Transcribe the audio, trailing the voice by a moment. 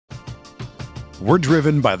We're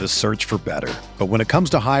driven by the search for better. But when it comes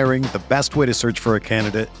to hiring, the best way to search for a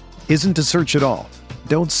candidate isn't to search at all.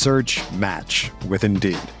 Don't search, match with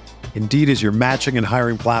Indeed. Indeed is your matching and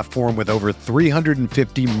hiring platform with over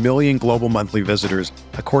 350 million global monthly visitors,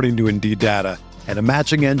 according to Indeed data, and a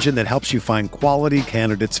matching engine that helps you find quality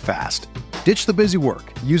candidates fast. Ditch the busy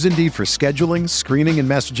work. Use Indeed for scheduling, screening, and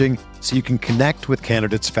messaging so you can connect with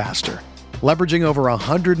candidates faster. Leveraging over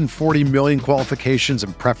 140 million qualifications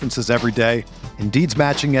and preferences every day, Indeed's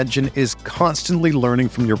matching engine is constantly learning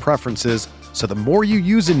from your preferences, so the more you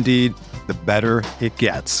use Indeed, the better it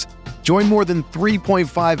gets. Join more than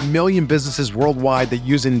 3.5 million businesses worldwide that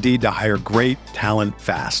use Indeed to hire great talent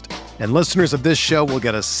fast. And listeners of this show will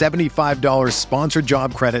get a $75 sponsored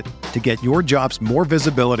job credit to get your jobs more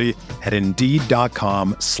visibility at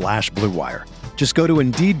Indeed.com/Blue Wire. Just go to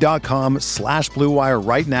Indeed.com/Blue Wire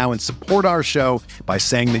right now and support our show by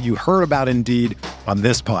saying that you heard about Indeed on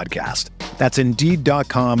this podcast. That's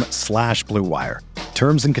Indeed.com/Blue Wire.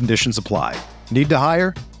 Terms and conditions apply. Need to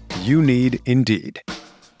hire? You need Indeed.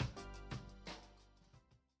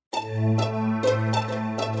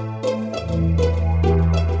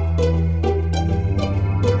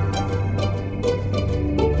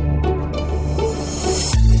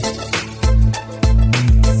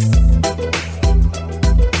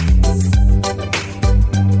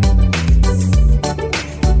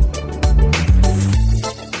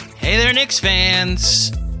 Hey there, Knicks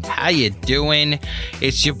fans. How you doing?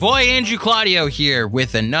 It's your boy Andrew Claudio here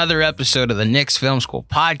with another episode of the Knicks Film School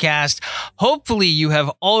podcast. Hopefully you have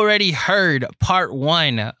already heard part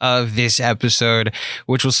one of this episode,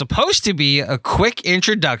 which was supposed to be a quick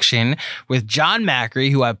introduction with John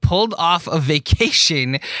Macri, who I pulled off a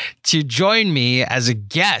vacation to join me as a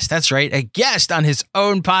guest. That's right, a guest on his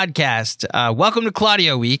own podcast. Welcome to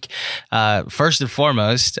Claudio Week. First and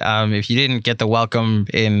foremost, if you didn't get the welcome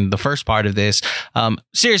in the first part of this,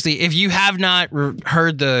 seriously, if you have not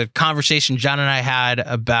heard the conversation John and I had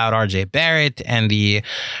about RJ Barrett and the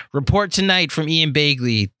report tonight from Ian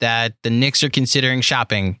Begley that the Knicks are considering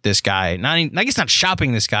shopping this guy, I guess not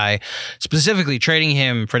shopping this guy, specifically trading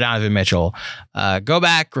him for Donovan Mitchell, go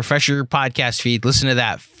back, refresh your podcast feed, listen to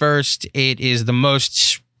that first. It is the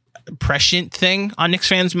most prescient thing on Knicks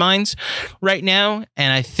fans' minds right now,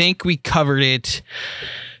 and I think we covered it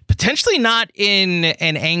potentially not in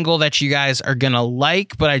an angle that you guys are going to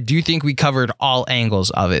like, but I do think we covered all angles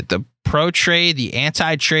of it. The pro-trade, the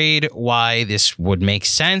anti-trade, why this would make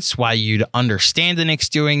sense, why you'd understand the Knicks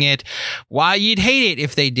doing it, why you'd hate it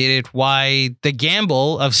if they did it, why the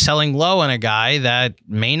gamble of selling low on a guy that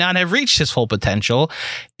may not have reached his full potential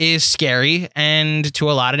is scary, and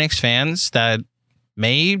to a lot of Knicks fans that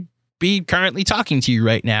may be currently talking to you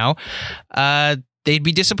right now, they'd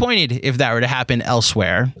be disappointed if that were to happen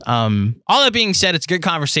elsewhere. All that being said, it's a good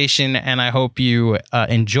conversation, and I hope you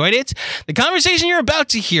enjoyed it. The conversation you're about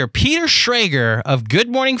to hear, Peter Schrager of Good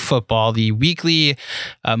Morning Football, the weekly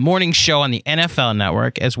morning show on the NFL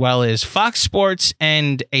Network, as well as Fox Sports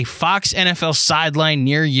and a Fox NFL sideline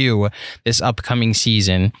near you this upcoming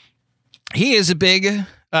season. He is a big...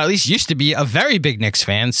 at least used to be a very big Knicks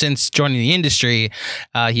fan. Since joining the industry,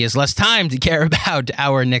 he has less time to care about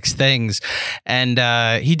our Knicks things. And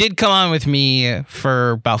he did come on with me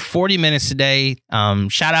for about 40 minutes today.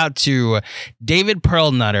 Shout out to David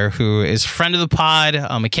Perlnutter, who is a friend of the pod, a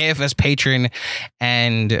KFS patron,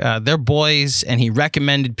 and they're boys. And he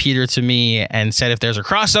recommended Peter to me and said if there's a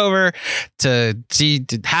crossover to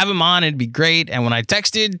have him on, it'd be great. And when I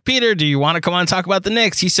texted Peter, do you want to come on and talk about the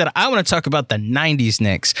Knicks? He said, I want to talk about the 90s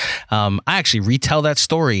Knicks. I actually retell that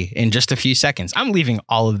story in just a few seconds. I'm leaving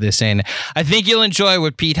all of this in. I think you'll enjoy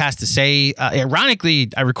what Pete has to say.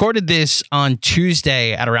 Ironically, I recorded this on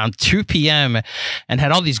Tuesday at around 2 p.m. and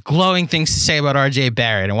had all these glowing things to say about RJ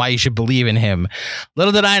Barrett and why you should believe in him.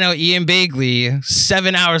 Little did I know Ian Begley,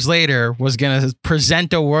 7 hours later, was going to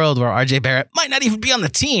present a world where RJ Barrett might not even be on the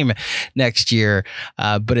team next year.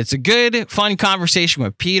 But it's a good, fun conversation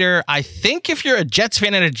with Peter. I think if you're a Jets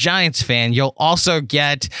fan and a Giants fan, you'll also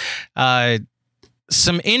get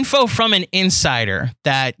some info from an insider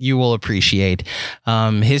that you will appreciate.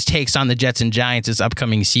 His takes on the Jets and Giants this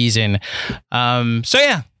upcoming season. So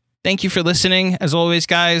yeah, thank you for listening. As always,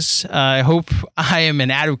 guys, I hope I am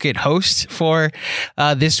an adequate host for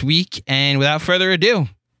this week. And without further ado,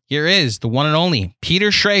 here is the one and only Peter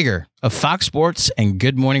Schrager of Fox Sports and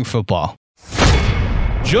Good Morning Football.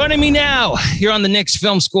 Joining me now here on the Knicks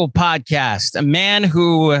Film School podcast, a man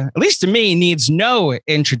who, at least to me, needs no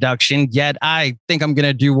introduction, yet I think I'm going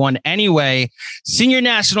to do one anyway. Senior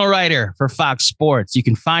national writer for Fox Sports. You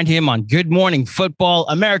can find him on Good Morning Football,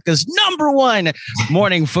 America's #1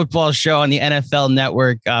 morning football show on the NFL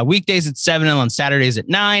Network. Weekdays at 7 and on Saturdays at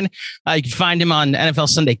 9. You can find him on NFL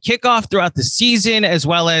Sunday Kickoff throughout the season, as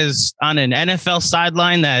well as on an NFL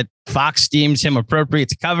sideline that Fox deems him appropriate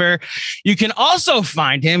to cover. You can also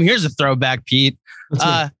find him, here's a throwback, Pete,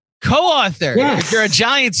 co-author, yes. If you're a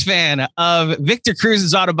Giants fan, of Victor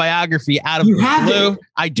Cruz's autobiography, Out of the Blue.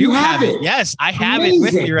 I do have it. Yes, I have it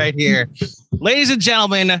with me right here. Ladies and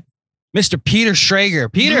gentlemen, Mr. Peter Schrager.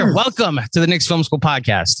 Peter, welcome to the Knicks Film School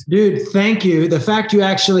podcast. Dude, thank you. The fact you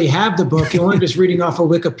actually have the book, you weren't just reading off of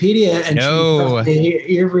Wikipedia and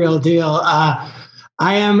you're real deal.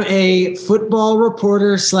 I am a football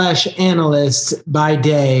reporter / analyst by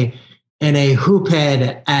day and a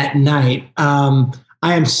hoophead at night. I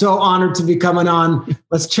am so honored to be coming on.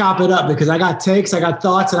 Let's chop it up because I got takes, I got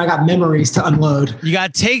thoughts, and I got memories to unload. You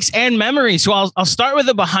got takes and memories. So I'll start with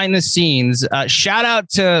the behind the scenes. Shout out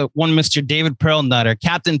to one Mr. David Pearlnutter,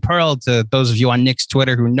 Captain Pearl, to those of you on Knicks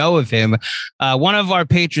Twitter who know of him. One of our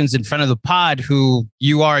patrons in front of the pod who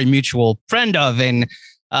you are a mutual friend of and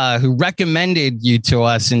who recommended you to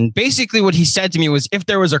us. And basically what he said to me was if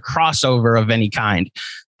there was a crossover of any kind,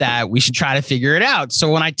 that we should try to figure it out. So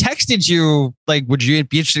when I texted you, like, would you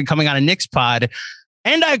be interested in coming on a Knicks pod?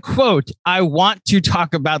 And I quote, I want to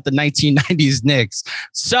talk about the 1990s Knicks.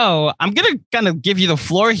 So I'm going to kind of give you the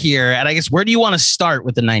floor here. And I guess, where do you want to start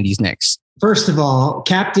with the 90s Knicks? First of all,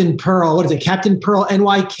 Captain Pearl, what is it? Captain Pearl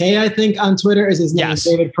NYK, I think, on Twitter is his name. Yes.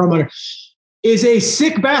 David Perlmutter. Is a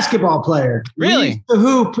sick basketball player. Really? The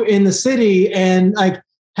hoop in the city and like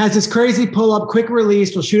has this crazy pull up, quick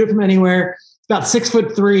release, will shoot it from anywhere. He's about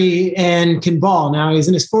 6'3" and can ball. Now he's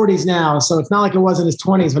in his 40s now, so it's not like it was in his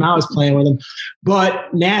 20s when I was playing with him.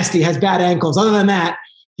 But nasty, has bad ankles. Other than that,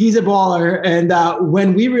 he's a baller. And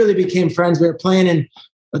when we really became friends, we were playing in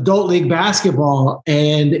adult league basketball,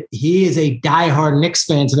 and he is a diehard Knicks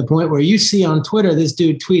fan to the point where you see on Twitter this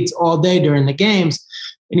dude tweets all day during the games.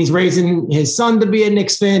 And he's raising his son to be a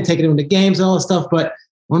Knicks fan, taking him to games and all that stuff. But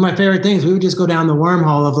one of my favorite things, we would just go down the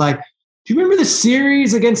wormhole of like, do you remember the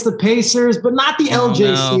series against the Pacers, but not the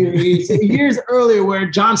LJ series years earlier where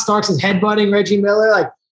John Starks is headbutting Reggie Miller? Like,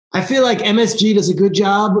 I feel like MSG does a good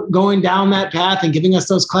job going down that path and giving us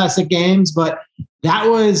those classic games. But that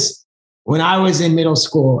was when I was in middle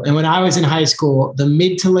school and when I was in high school, the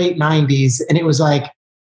mid to late 90s. And it was like,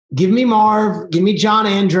 give me Marv, give me John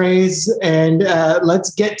Andres, and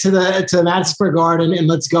let's get to Madison Square Garden and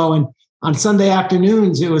let's go. And on Sunday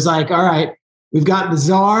afternoons, it was like, all right, we've got the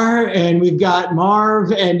Czar and we've got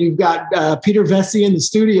Marv and you've got Peter Vesey in the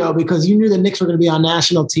studio because you knew the Knicks were going to be on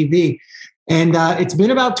national TV. And it's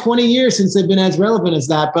been about 20 years since they've been as relevant as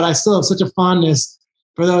that, but I still have such a fondness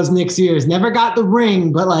for those Knicks years. Never got the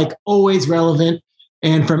ring, but like always relevant.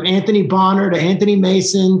 And from Anthony Bonner to Anthony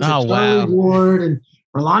Mason to Charlie Ward and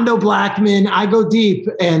Rolando Blackman, I go deep,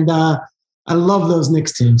 and I love those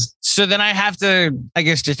Knicks teams. So then I have to, I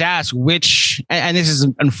guess, just ask which, and this is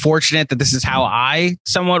unfortunate that this is how I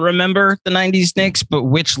somewhat remember the 90s Knicks, but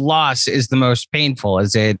which loss is the most painful?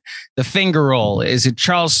 Is it the finger roll? Is it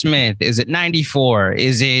Charles Smith? Is it 94?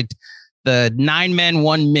 Is it the 9-men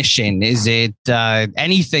 1 mission? Is it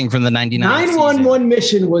anything from the 99 9-1-1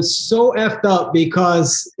 mission was so effed up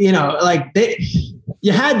because, you know, like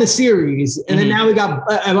you had the series and then now we got,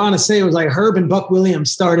 I want to say it was like Herb and Buck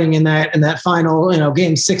Williams starting in that final, you know,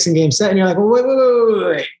 game 6 and game 7. And you're like,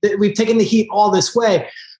 well, wait. We've taken the heat all this way.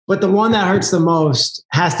 But the one that hurts the most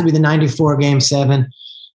has to be the 94 game 7.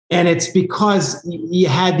 And it's because you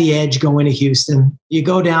had the edge going to Houston. You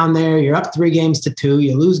go down there, you're up 3-2,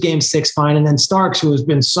 you lose game 6 fine. And then Starks, who has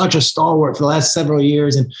been such a stalwart for the last several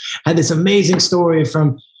years and had this amazing story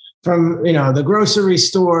from you know, the grocery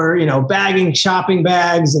store, you know, bagging shopping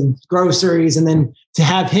bags and groceries. And then to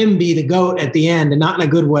have him be the GOAT at the end and not in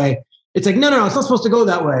a good way. It's like, no, it's not supposed to go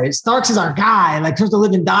that way. Starks is our guy, like supposed to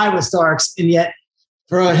live and die with Starks. And yet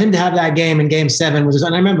for him to have that game in game 7 was,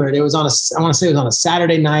 and I remember it was I want to say it was on a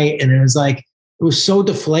Saturday night. And it was like, it was so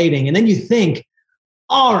deflating. And then you think,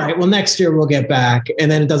 all right, well, next year we'll get back.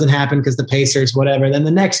 And then it doesn't happen because the Pacers, whatever. Then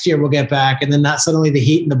the next year we'll get back. And then not suddenly the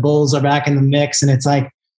Heat and the Bulls are back in the mix. And it's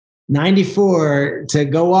like 94 to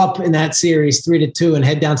go up in that series 3-2 and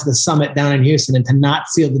head down to the summit down in Houston and to not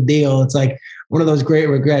seal the deal. It's like one of those great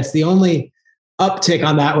regrets. The only uptick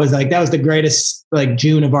on that was like, that was the greatest like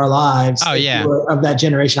June of our lives. Oh yeah. Of that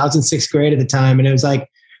generation. I was in 6th grade at the time. And it was like,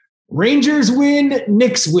 Rangers win,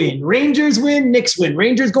 Knicks win. Rangers win, Knicks win.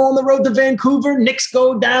 Rangers go on the road to Vancouver, Knicks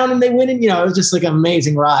go down and they win. And, it was just like an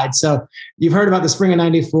amazing ride. So you've heard about the spring of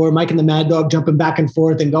 94, Mike and the Mad Dog jumping back and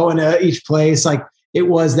forth and going to each place. Like it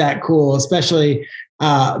was that cool, especially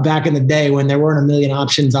back in the day when there weren't a million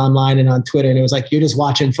options online and on Twitter. And it was like, you're just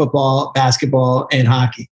watching football, basketball, and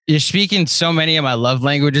hockey. You're speaking so many of my love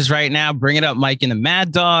languages right now. Bringing up Mike and the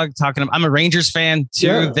Mad Dog, I'm a Rangers fan too.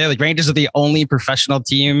 Yeah. The Rangers are the only professional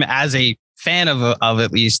team, as a fan of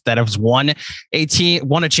at least, that has won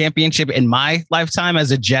a championship in my lifetime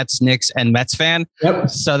as a Jets, Knicks, and Mets fan. Yep.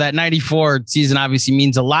 So that 94 season obviously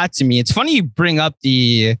means a lot to me. It's funny you bring up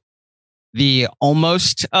the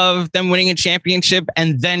almost of them winning a championship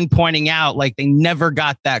and then pointing out like they never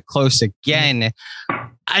got that close again.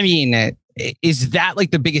 I mean, is that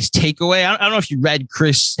like the biggest takeaway? I don't know if you read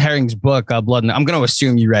Chris Herring's book, Blood. I'm going to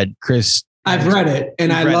assume you read Chris. I've read it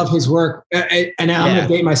and I love his work. And I'm going to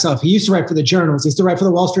date myself. He used to write for the Journals. He used to write for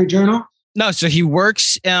the Wall Street Journal. No, so he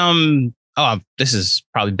works. This is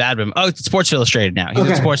probably bad of him. Oh, it's Sports Illustrated now. He's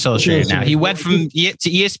at Sports Illustrated now. He went from to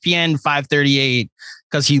ESPN 538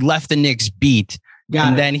 because he left the Knicks beat.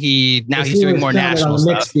 Then he's doing more national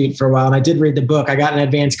stuff. Knicks beat for a while, and I did read the book. I got an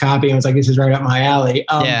advanced copy and was like, this is right up my alley.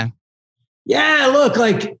 Look,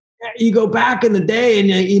 like you go back in the day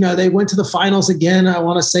and, they went to the finals again, I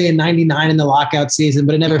want to say in 99 in the lockout season,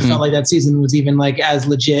 but it never felt like that season was even like as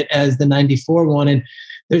legit as the 94 one. And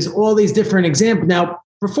there's all these different examples. Now,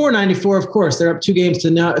 before 94, of course, they're up 2 games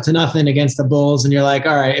to nothing against the Bulls. And you're like,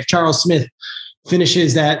 all right, if Charles Smith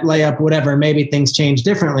finishes that layup, whatever, maybe things change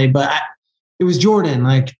differently. But it was Jordan.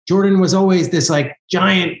 Like Jordan was always this like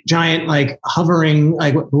giant, like hovering,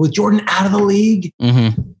 like with Jordan out of the league.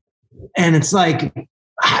 Mm-hmm. And it's like,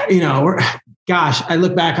 I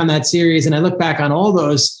look back on that series and I look back on all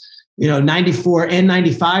those, 94 and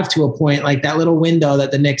 95 to a point, like that little window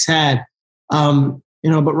that the Knicks had.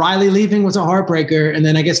 But Riley leaving was a heartbreaker. And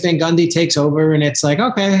then I guess Van Gundy takes over and it's like,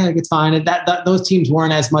 okay, like it's fine. Those teams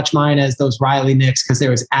weren't as much mine as those Riley Knicks because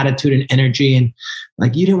there was attitude and energy. And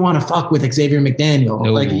like, you didn't want to fuck with Xavier McDaniel.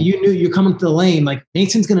 No. Like you knew you're coming to the lane, like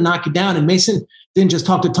Mason's going to knock you down. And Mason didn't just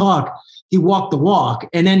talk the talk. He walked the walk.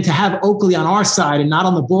 And then to have Oakley on our side and not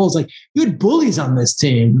on the Bulls, like you had bullies on this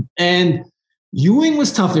team. And Ewing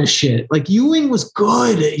was tough as shit. Like Ewing was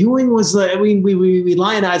good. Ewing was like, we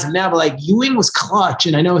lionize him now, but like Ewing was clutch.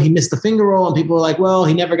 And I know he missed the finger roll and people were like, well,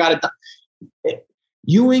 he never got it done.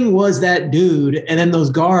 Ewing was that dude. And then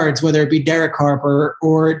those guards, whether it be Derek Harper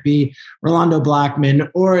or it be Rolando Blackman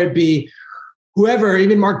or it be whoever,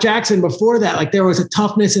 even Mark Jackson before that, like there was a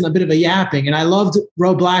toughness and a bit of a yapping. And I loved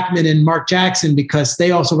Ro Blackman and Mark Jackson because they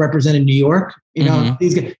also represented New York.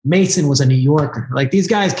 These guys, Mason was a New Yorker. Like these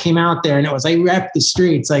guys came out there and it was like rep the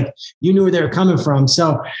streets. Like you knew where they were coming from.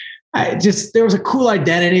 So there was a cool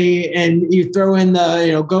identity and you throw in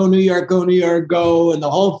the, go New York, go and the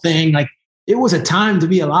whole thing. Like it was a time to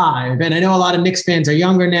be alive. And I know a lot of Knicks fans are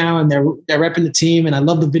younger now and they're repping the team. And I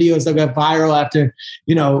love the videos that got viral after,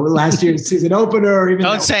 last year's season opener. Or even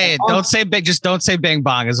don't say bang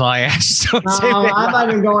bong is all I ask. I'm not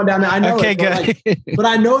even going down there. I know. Okay, good. But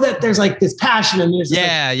I know that there's like this passion and there's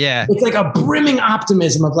it's like a brimming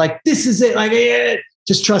optimism of like, this is it. Like,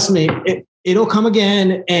 just trust me, it'll come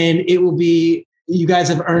again and it will be, you guys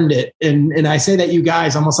have earned it. And I say that you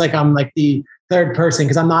guys almost like I'm like the third person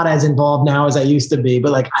because I'm not as involved now as I used to be,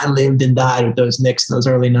 but like I lived and died with those Knicks in those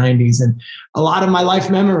early 90s. And a lot of my life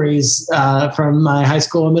memories from my high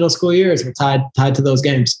school and middle school years were tied to those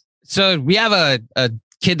games. So we have a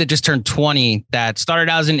kid that just turned 20 that started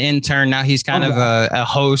out as an intern. Now he's kind of a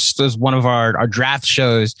host as one of our draft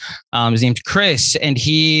shows. His name's Chris. And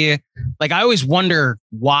he, like, I always wonder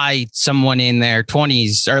why someone in their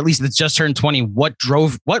 20s, or at least that's just turned 20, what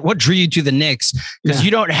drew you to the Knicks? Because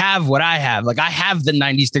you don't have what I have. Like I have the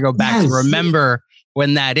 90s to go back to remember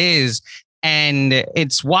when that is. And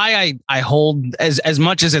it's why I hold as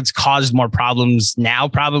much as it's caused more problems now,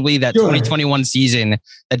 probably that 2021 season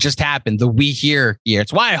that just happened, the We Here year.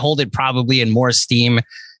 It's why I hold it probably in more esteem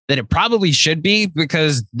than it probably should be,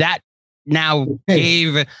 because that now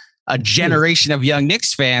gave a generation of young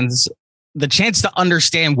Knicks fans the chance to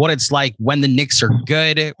understand what it's like when the Knicks are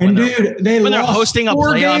good. When they're hosting a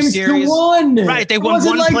playoff series. Right. They won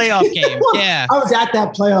one playoff game. Yeah. I was at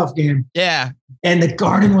that playoff game. Yeah. And the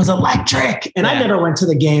Garden was electric. And I never went to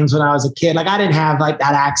the games when I was a kid. Like I didn't have like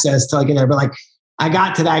that access to get there, but like I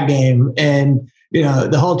got to that game and,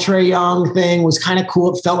 the whole Trae Young thing was kind of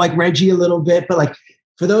cool. It felt like Reggie a little bit, but like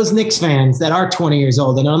for those Knicks fans that are 20 years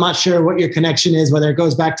old, and I'm not sure what your connection is, whether it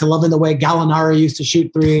goes back to loving the way Gallinari used to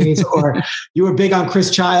shoot threes or you were big on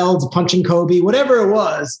Chris Childs punching Kobe, whatever it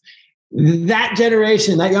was. that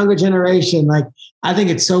generation, that younger generation, like, I think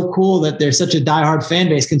it's so cool that there's such a diehard fan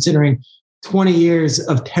base considering 20 years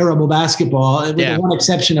of terrible basketball, with the one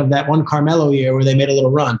exception of that one Carmelo year where they made a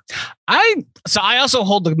little run. I also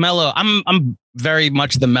hold the Melo. I'm very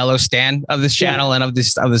much the Melo stan of this channel and of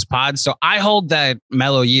this pod. So I hold that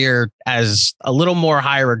Melo year as a little more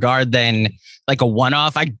high regard than like a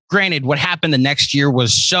one-off. Granted, what happened the next year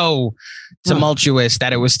was so tumultuous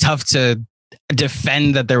that it was tough to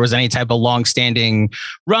defend that there was any type of long-standing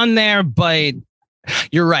run there, but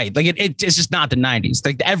you're right. Like it's just not the 90s.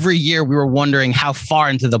 Like every year we were wondering how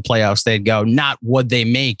far into the playoffs they'd go, not would they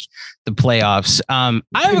make the playoffs. I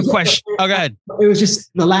have a question. Oh, go ahead. It was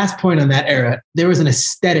just the last point on that era. There was an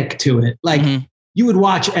aesthetic to it. Like you would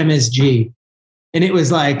watch MSG and it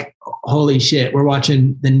was like, holy shit, we're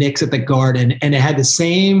watching the Knicks at the Garden, and it had the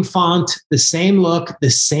same font, the same look, the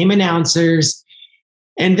same announcers.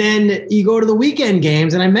 And then you go to the weekend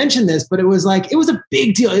games, and I mentioned this, but it was a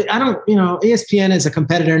big deal. ESPN is a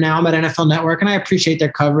competitor now. I'm at NFL Network, and I appreciate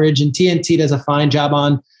their coverage, and TNT does a fine job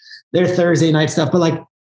on their Thursday night stuff. But like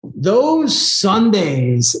those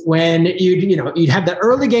Sundays when you'd have the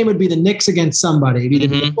early game would be the Knicks against somebody, it'd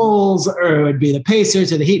be the Bulls, or it would be the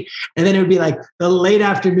Pacers or the Heat, and then it would be like the late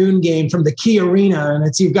afternoon game from the Key Arena,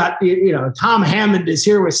 and you've got Tom Hammond is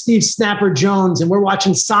here with Steve Snapper Jones, and we're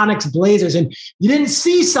watching Sonics Blazers, and you didn't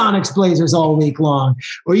see Sonics Blazers all week long,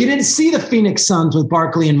 or you didn't see the Phoenix Suns with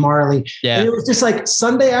Barkley and Marley. And it was just like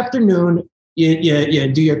Sunday afternoon.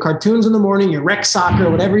 You do your cartoons in the morning, your rec soccer,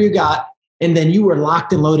 whatever you got. And then you were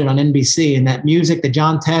locked and loaded on NBC, and that music, the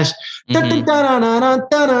John Tesh,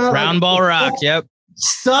 round ball rock. Yep.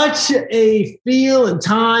 Such a feel and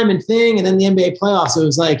time and thing. And then the NBA playoffs, it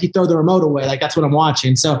was like you throw the remote away. Like that's what I'm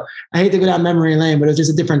watching. So I hate to go down memory lane, but it was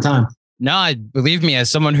just a different time. No, believe me, as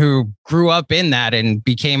someone who grew up in that and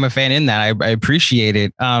became a fan in that, I appreciate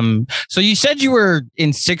it. So you said you were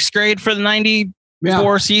in sixth grade for the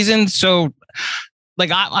 94 season. So like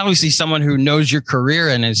obviously someone who knows your career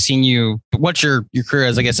and has seen what your career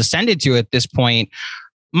has, I guess, ascended to at this point.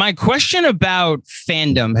 My question about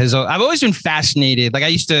fandom I've always been fascinated. Like I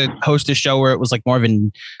used to host a show where it was like more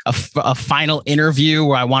of a final interview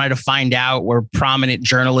where I wanted to find out where prominent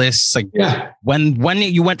journalists, like when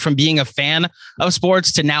you went from being a fan of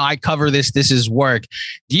sports to now I cover this is work.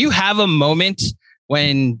 Do you have a moment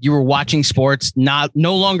when you were watching sports,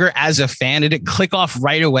 no longer as a fan? Did it click off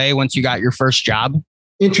right away once you got your first job?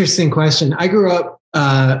 Interesting question. I grew up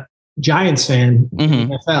Giants fan in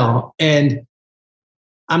the NFL, and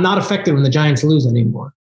I'm not affected when the Giants lose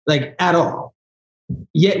anymore, like at all.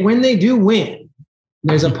 Yet when they do win,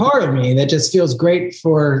 there's a part of me that just feels great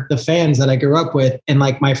for the fans that I grew up with and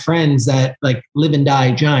like my friends that like live and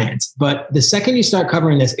die Giants. But the second you start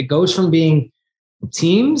covering this, it goes from being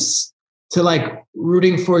teams to like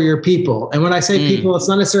rooting for your people. And when I say people, it's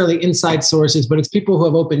not necessarily inside sources, but it's people who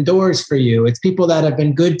have opened doors for you. It's people that have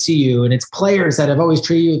been good to you, and it's players that have always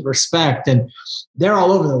treated you with respect, and they're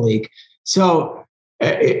all over the league. So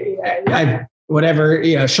Sean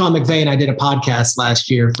McVay and I did a podcast last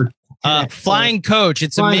year for Flying Coach.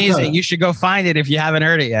 It's Flying amazing. Coach. You should go find it if you haven't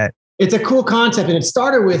heard it yet. It's a cool concept. And it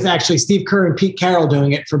started with actually Steve Kerr and Pete Carroll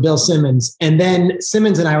doing it for Bill Simmons. And then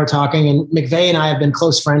Simmons and I were talking, and McVay and I have been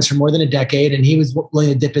close friends for more than a decade. And he was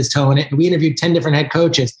willing to dip his toe in it. And we interviewed 10 different head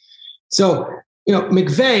coaches. So,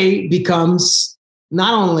 McVay becomes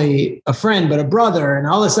not only a friend, but a brother and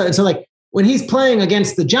all this stuff. And so like when he's playing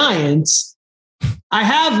against the Giants, I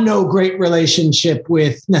have no great relationship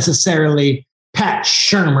with necessarily Pat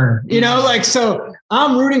Shurmur, so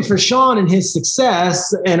I'm rooting for Sean and his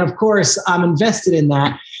success. And of course I'm invested in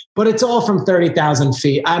that, but it's all from 30,000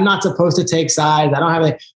 feet. I'm not supposed to take sides. I don't have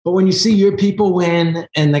it. But when you see your people win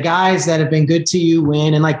and the guys that have been good to you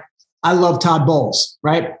win, and like, I love Todd Bowles,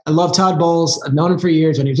 right? I love Todd Bowles. I've known him for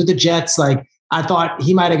years. When he was with the Jets, like I thought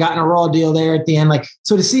he might've gotten a raw deal there at the end. Like,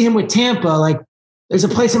 so to see him with Tampa, like, there's a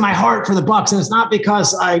place in my heart for the Bucs, and it's not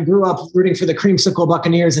because I grew up rooting for the Creamsicle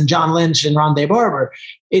Buccaneers and John Lynch and Rondé Barber.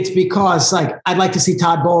 It's because like I'd like to see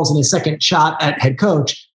Todd Bowles in his second shot at head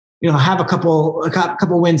coach, have a couple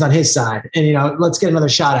wins on his side, and let's get another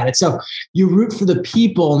shot at it. So you root for the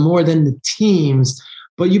people more than the teams,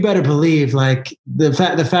 but you better believe like the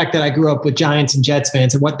fact that I grew up with Giants and Jets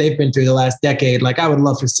fans and what they've been through the last decade. Like I would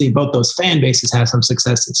love to see both those fan bases have some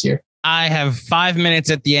success this year. I have 5 minutes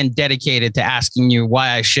at the end dedicated to asking you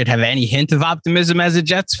why I should have any hint of optimism as a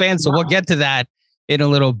Jets fan. So we'll get to that in a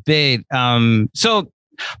little bit. So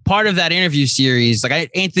part of that interview series,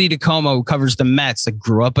 like Anthony DiComo, who covers the Mets, like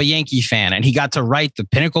grew up a Yankee fan, and he got to write the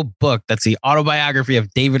pinnacle book that's the autobiography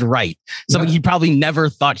of David Wright, something he probably never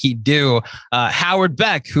thought he'd do. Howard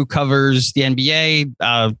Beck, who covers the NBA,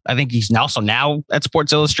 I think he's also now at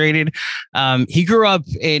Sports Illustrated. He grew up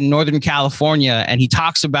in Northern California, and he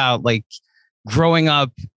talks about like growing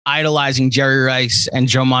up idolizing Jerry Rice and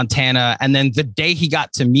Joe Montana, and then the day he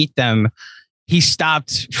got to meet them, he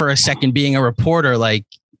stopped for a second being a reporter. Like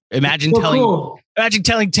imagine telling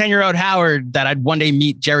 10-year-old Howard that I'd one day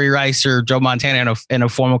meet Jerry Rice or Joe Montana in a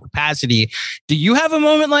formal capacity. Do you have a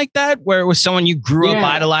moment like that where it was someone you grew up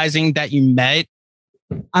idolizing that you met?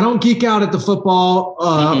 I don't geek out at the football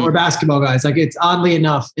or basketball guys. Like it's oddly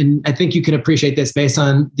enough, and I think you can appreciate this based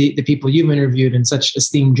on the people you've interviewed and such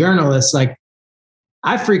esteemed journalists. Like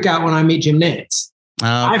I freak out when I meet Jim Nantz.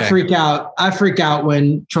 Oh, okay. I freak out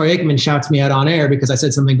when Troy Aikman shouts me out on air because I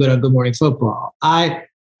said something good on Good Morning Football. I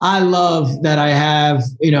love that I have,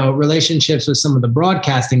 relationships with some of the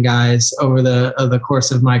broadcasting guys over the course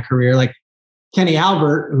of my career, like Kenny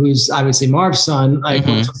Albert, who's obviously Marv's son,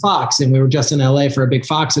 works for Fox, and we were just in LA for a big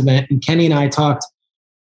Fox event, and Kenny and I talked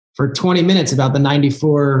for 20 minutes about the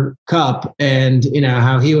 '94 Cup and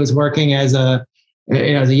how he was working as a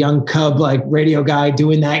young Cub, like radio guy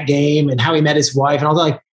doing that game and how he met his wife. And I was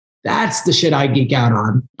like, that's the shit I geek out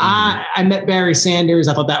on. I met Barry Sanders.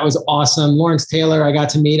 I thought that was awesome. Lawrence Taylor, I got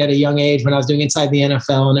to meet at a young age when I was doing Inside the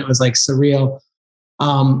NFL, and it was like surreal.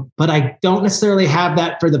 But I don't necessarily have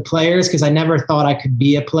that for the players because I never thought I could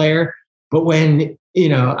be a player. But when,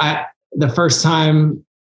 the first time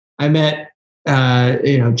I met,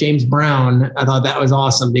 James Brown, I thought that was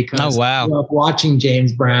awesome because I grew up watching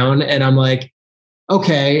James Brown, and I'm like,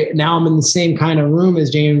 okay, now I'm in the same kind of room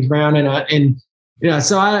as James Brown.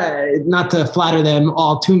 So I, not to flatter them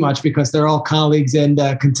all too much because they're all colleagues and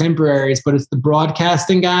contemporaries, but it's the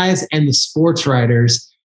broadcasting guys and the sports writers,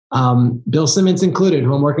 Bill Simmons included,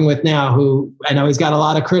 who I'm working with now, who I know he's got a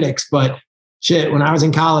lot of critics, but shit, when I was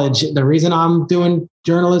in college, the reason I'm doing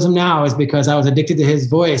journalism now is because I was addicted to his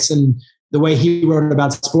voice and the way he wrote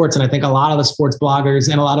about sports. And I think a lot of the sports bloggers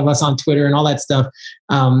and a lot of us on Twitter and all that stuff,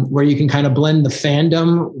 where you can kind of blend the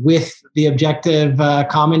fandom with the objective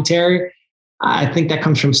commentary, I think that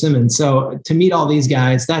comes from Simmons. So to meet all these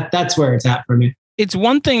guys, that's where it's at for me. It's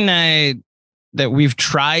one thing that we've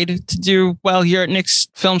tried to do well here at Knicks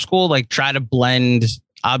Film School, like try to blend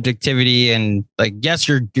objectivity and like, yes,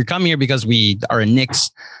 you're coming here because we are a Knicks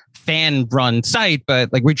fan run site,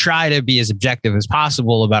 but like we try to be as objective as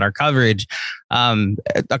possible about our coverage.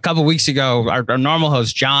 A couple of weeks ago, our normal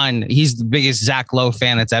host, John, he's the biggest Zach Lowe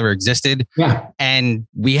fan that's ever existed. Yeah. And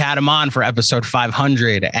we had him on for episode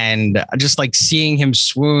 500, and just like seeing him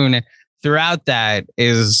swoon throughout that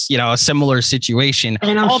is, a similar situation.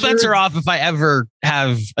 And all bets are off if I ever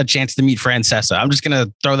have a chance to meet Francesa. I'm just going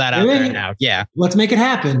to throw that out there now. Yeah. Let's make it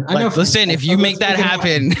happen. I know. Listen, if you make that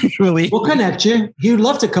happen, we'll connect you. He would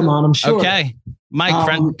love to come on, I'm sure. Okay. Mike,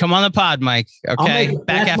 friend, come on the pod, Mike. Okay.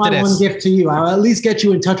 Back after this. That's my one gift to you. I'll at least get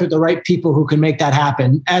you in touch with the right people who can make that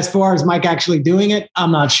happen. As far as Mike actually doing it,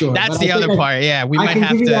 I'm not sure. That's the other part. Yeah. We might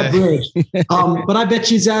have to. That bridge. But I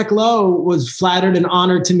bet you Zach Lowe was flattered and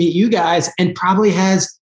honored to meet you guys and probably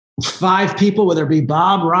has 5 people, whether it be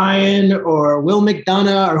Bob Ryan or Will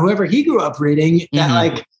McDonough or whoever he grew up reading, that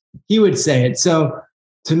like he would say it. So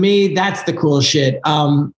to me, that's the cool shit.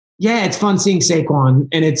 Yeah, it's fun seeing Saquon,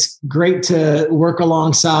 and it's great to work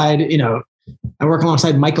alongside, I work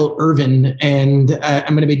alongside Michael Irvin, and I'm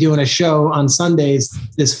going to be doing a show on Sundays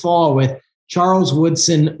this fall with Charles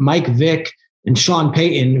Woodson, Mike Vick, and Sean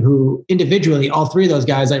Payton, who individually, all 3 of those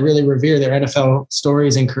guys, I really revere their NFL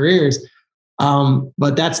stories and careers.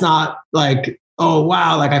 But that's not like, oh,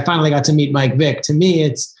 wow, like I finally got to meet Mike Vick. To me,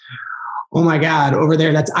 it's, oh my God, over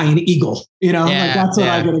there, that's Ian Eagle. That's what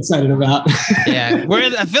I get excited about. Yeah.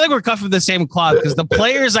 I feel like we're cut from the same cloth because the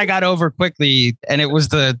players I got over quickly, and it was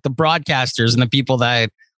the broadcasters and the people that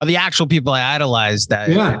are the actual people I idolized that,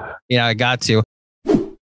 I got to.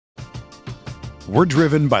 We're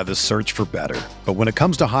driven by the search for better. But when it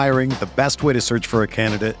comes to hiring, the best way to search for a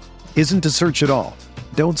candidate isn't to search at all.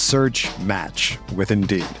 Don't search, match with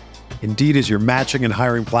Indeed. Indeed is your matching and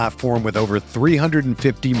hiring platform with over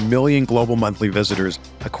 350 million global monthly visitors,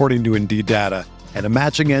 according to Indeed data, and a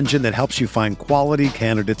matching engine that helps you find quality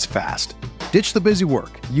candidates fast. Ditch the busy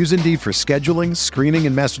work. Use Indeed for scheduling, screening,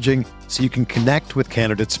 and messaging so you can connect with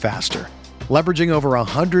candidates faster. Leveraging over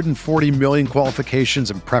 140 million qualifications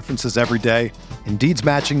and preferences every day, Indeed's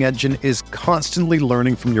matching engine is constantly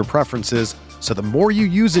learning from your preferences, so the more you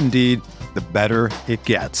use Indeed, the better it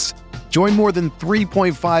gets. Join more than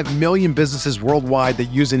 3.5 million businesses worldwide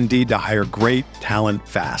that use Indeed to hire great talent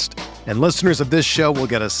fast. And listeners of this show will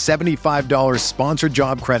get a $75 sponsored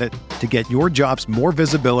job credit to get your jobs more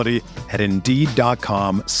visibility at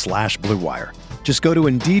Indeed.com/Blue Wire. Just go to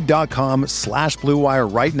Indeed.com/Blue Wire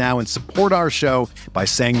right now and support our show by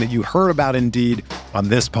saying that you heard about Indeed on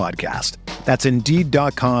this podcast. That's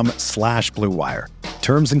Indeed.com/Blue Wire.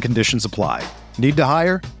 Terms and conditions apply. Need to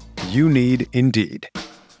hire? You need Indeed.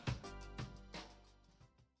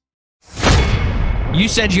 You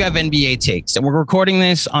said you have NBA takes, and we're recording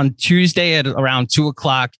this on Tuesday at around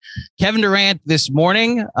 2:00. Kevin Durant this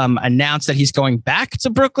morning announced that he's going back to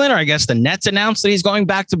Brooklyn, or I guess the Nets announced that he's going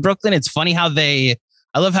back to Brooklyn. It's funny how I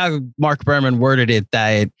love how Mark Berman worded it,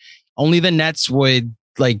 that only the Nets would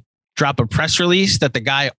drop a press release that the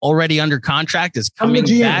guy already under contract is coming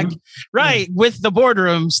back. Right. Yeah. With the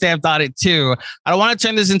boardroom stamped on it too. I don't want to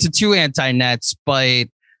turn this into two anti-Nets, but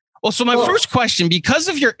so my first question, because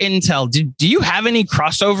of your intel, do you have any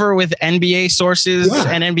crossover with NBA sources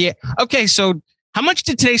and NBA? Okay, so how much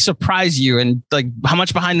did today surprise you, and how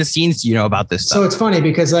much behind the scenes do you know about this stuff? So it's funny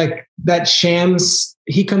because that Shams,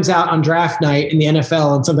 he comes out on draft night in the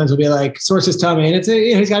NFL, and sometimes will be like, sources tell me, and it's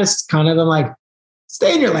he's got a kind of, I'm like,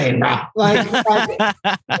 stay in your lane, bro. I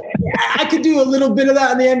could do a little bit of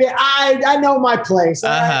that in the NBA. I know my place.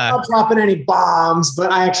 I'm not dropping any bombs,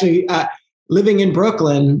 but I actually living in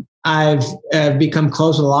Brooklyn, I've become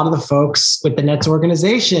close with a lot of the folks with the Nets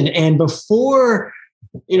organization. And before,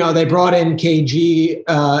 they brought in KG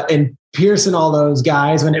and Pierce and all those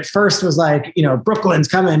guys, when it first was Brooklyn's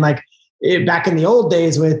coming, back in the old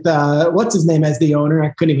days with, what's his name as the owner? I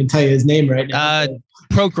couldn't even tell you his name right now.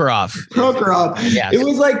 Prokhorov. Yes. It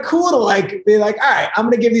was cool to be all right, I'm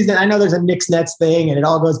going to give these. I know there's a Knicks Nets thing and it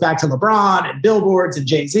all goes back to LeBron and billboards and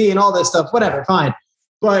Jay-Z and all this stuff, whatever, fine.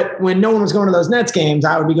 But when no one was going to those Nets games,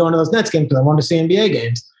 I would be going to those Nets games because I wanted to see NBA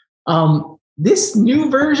games. This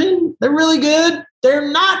new version, they're really good. They're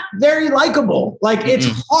not very likable. It's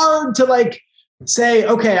hard to say,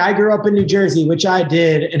 okay, I grew up in New Jersey, which I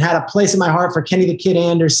did, and had a place in my heart for Kenny the Kid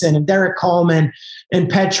Anderson and Derek Coleman and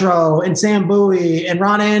Petro and Sam Bowie and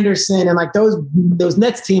Ron Anderson and those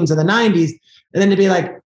Nets teams of the 90s. And then to be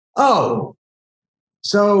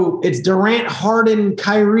so it's Durant, Harden,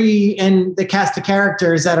 Kyrie, and the cast of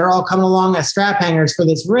characters that are all coming along as strap hangers for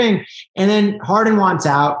this ring. And then Harden wants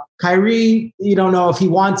out. Kyrie, you don't know if he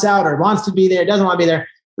wants out or wants to be there, doesn't want to be there.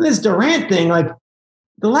 And this Durant thing,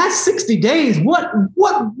 the last 60 days, what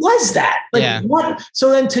was that? What? So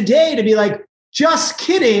then today to be just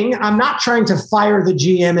kidding, I'm not trying to fire the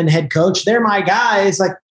GM and head coach. They're my guys.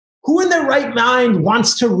 Who in their right mind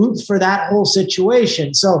wants to root for that whole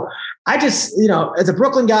situation? So I just, as a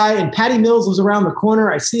Brooklyn guy, and Patty Mills was around the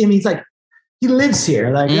corner, I see him. He's he lives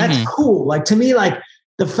here. That's cool. To me,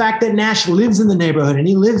 the fact that Nash lives in the neighborhood and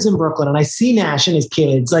he lives in Brooklyn and I see Nash and his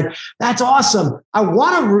kids, that's awesome. I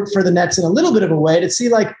want to root for the Nets in a little bit of a way to see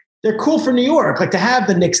they're cool for New York, to have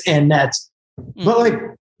the Knicks and Nets. But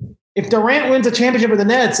if Durant wins a championship with the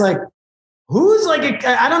Nets, who's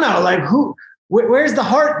I don't know, who, where's the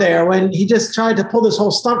heart there when he just tried to pull this whole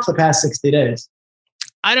stunt for the past 60 days?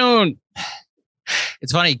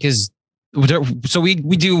 It's funny because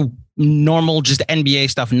we do normal just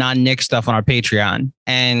NBA stuff, non-Knicks stuff on our Patreon.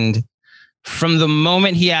 And from the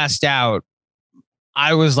moment he asked out,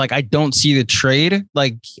 I was I don't see the trade.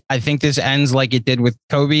 I think this ends like it did with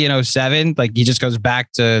Kobe in 2007. He just goes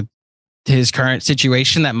back to his current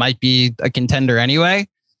situation that might be a contender anyway.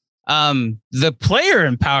 The player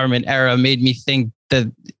empowerment era made me think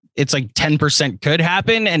that it's 10% could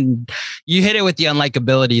happen. And you hit it with the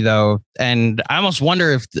unlikability though. And I almost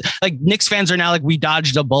wonder if Knicks fans are now we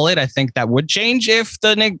dodged a bullet. I think that would change if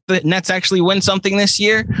the Nets actually win something this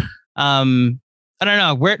year. I don't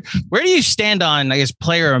know. Where do you stand on, I guess,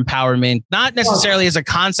 player empowerment? Not necessarily as a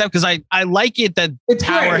concept, because I like it that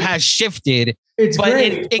power has shifted.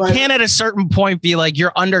 It can at a certain point be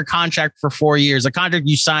you're under contract for 4 years, a contract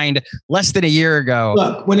you signed less than a year ago.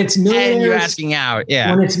 Look, when it's millionaires, and you're asking out,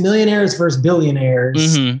 when it's millionaires versus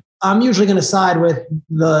billionaires, I'm usually going to side with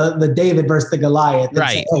the David versus the Goliath.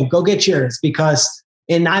 Right. Say, hey, go get yours, because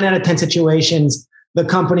in 9 out of 10 situations, the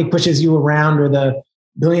company pushes you around or the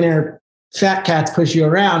billionaire fat cats push you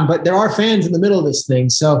around, but there are fans in the middle of this thing.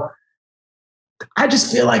 So I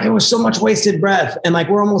just feel it was so much wasted breath. And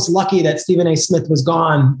we're almost lucky that Stephen A. Smith was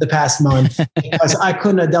gone the past month, because I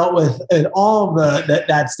couldn't have dealt with all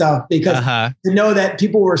that stuff, because to know that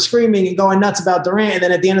people were screaming and going nuts about Durant. And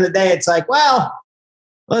then at the end of the day, it's well,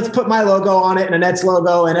 let's put my logo on it and a Nets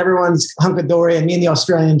logo and everyone's hunky-dory and me and the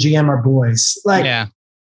Australian GM are boys.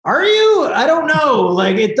 Are you? I don't know.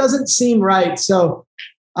 It doesn't seem right. So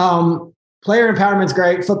Player empowerment's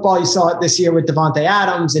great. Football, you saw it this year with Devontae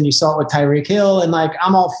Adams, and you saw it with Tyreek Hill, and like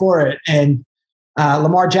I'm all for it. And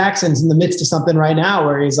Lamar Jackson's in the midst of something right now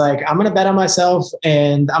where he's like, I'm going to bet on myself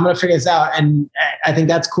and I'm going to figure this out. And I think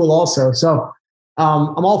that's cool also. So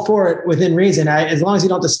I'm all for it within reason. As long as you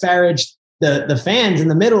don't disparage the fans in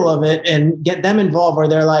the middle of it and get them involved where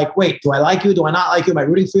they're like, wait, do I like you? Do I not like you? Am I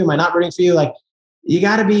rooting for you? Am I not rooting for you? Like, you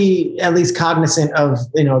got to be at least cognizant of,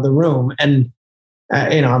 the room. And,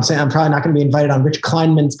 I'm saying I'm probably not going to be invited on Rich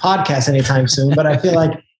Kleinman's podcast anytime soon, but I feel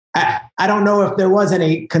like I don't know if there was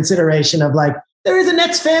any consideration of like, there is a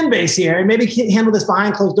Nets fan base here, and maybe handle this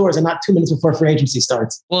behind closed doors and not 2 minutes before free agency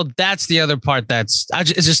starts. Well, that's the other part it's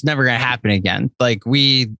just never going to happen again. Like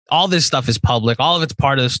all this stuff is public. All of it's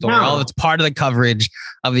part of the story. All of it's part of the coverage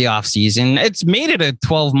of the offseason. It's made it a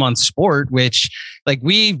 12-month sport, which like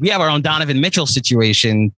we have our own Donovan Mitchell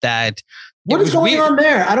situation that. What is going on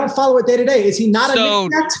there? I don't follow it day to day. Is he not a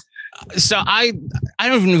Knicks yet? So I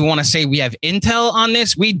don't even want to say we have intel on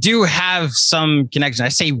this. We do have some connection. I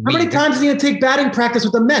say how many times is he going to take batting practice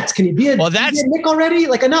with the Mets? Can he be a Nick already?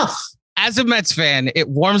 Like enough. As a Mets fan, it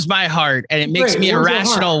warms my heart and it makes me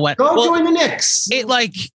irrational when join the Knicks.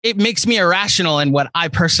 It makes me irrational in what I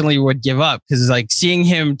personally would give up, because like seeing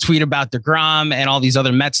him tweet about DeGrom and all these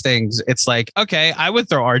other Mets things, it's like, okay, I would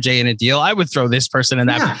throw RJ in a deal. I would throw this person in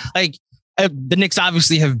that. Yeah. Like the Knicks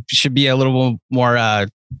obviously should be a little more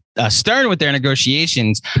stern with their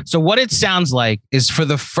negotiations. So what it sounds like is for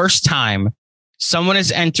the first time, someone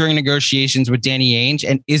is entering negotiations with Danny Ainge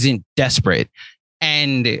and isn't desperate.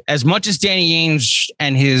 And as much as Danny Ainge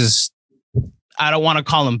and his, I don't want to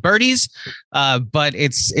call them birdies, but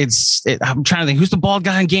I'm trying to think, who's the bald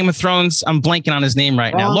guy in Game of Thrones? I'm blanking on his name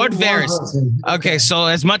right now. Lord Varys. Okay, so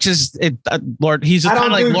as much as Lord, he's kind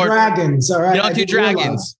of like Lord Dragons. All right, you don't do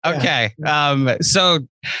dragons. Okay, so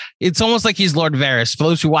it's almost like he's Lord Varys. For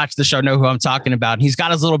those who watch the show know who I'm talking about. He's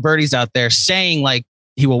got his little birdies out there saying like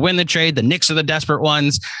he will win the trade. The Knicks are the desperate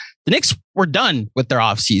ones. The Knicks were done with their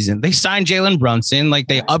offseason. They signed Jalen Brunson, like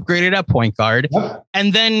they upgraded at point guard,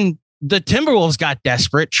 and then the Timberwolves got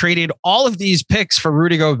desperate, traded all of these picks for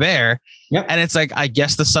Rudy Gobert. And it's like, I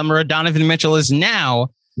guess the summer of Donovan Mitchell is now.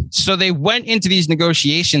 So they went into these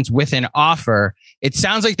negotiations with an offer. It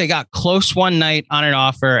sounds like they got close one night on an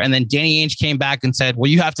offer. And then Danny Ainge came back and said, well,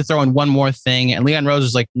 you have to throw in one more thing. And Leon Rose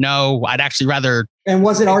was like, no, I'd actually rather. And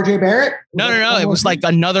was it RJ Barrett? No. It was like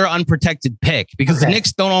another unprotected pick, because the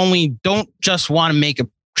Knicks don't just want to make a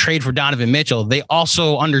trade for Donovan Mitchell. They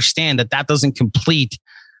also understand that doesn't complete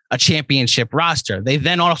a championship roster. They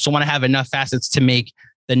then also want to have enough assets to make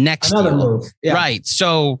the next another move. Yeah. Right.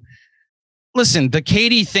 So listen, the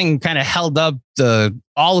KD thing kind of held up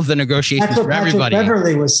all of the negotiations for everybody.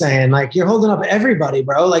 Beverly was saying, like, you're holding up everybody,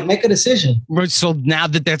 bro. Like, make a decision. So now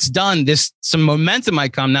that that's done, some momentum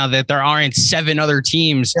might come now that there aren't 7 other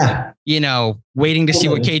teams, waiting to see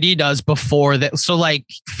what KD does before that. So like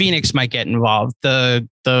Phoenix might get involved. The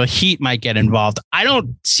Heat might get involved. I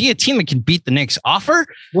don't see a team that can beat the Knicks offer.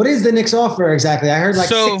 What is the Knicks offer exactly? I heard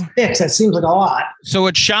 6 picks. That seems like a lot. So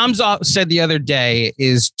what Shams said the other day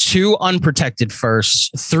is 2 unprotected firsts,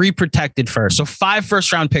 3 protected firsts. So 5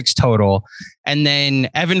 first-round picks total. And then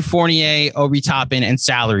Evan Fournier, Obi Toppin, and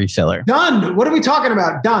salary filler. Done. What are we talking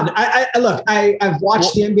about? Done. I've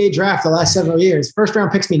watched the NBA draft the last several years.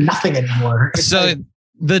 First-round picks mean nothing anymore. So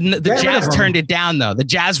the Jazz turned it down, though. The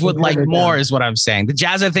Jazz would like more, is what I'm saying. The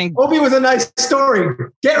Jazz, I think. Obi was a nice story.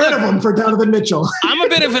 Get rid of him for Donovan Mitchell. I'm a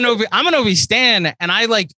bit of an Obi. I'm an Obi stan, and I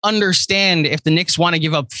understand if the Knicks want to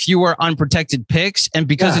give up fewer unprotected picks, and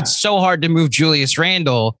because it's so hard to move Julius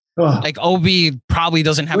Randle, like Obi probably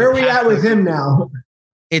doesn't have. Where are we at with him now?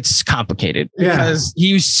 It's complicated because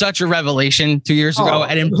he was such a revelation 2 years ago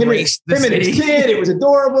and embraced the city. And his kid, it was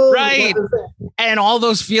adorable. Right. And all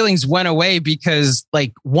those feelings went away because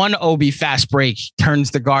like one Obi fast break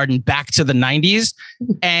turns the Garden back to the 90s.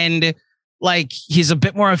 And like he's a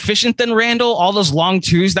bit more efficient than Randall. All those long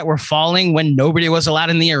twos that were falling when nobody was allowed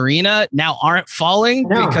in the arena now aren't falling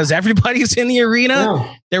because everybody's in the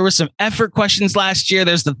arena. There were some effort questions last year.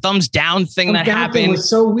 There's the thumbs down thing that happened. It was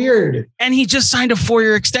so weird. And he just signed a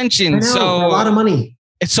 4-year extension. So a lot of money.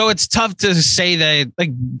 So it's tough to say that like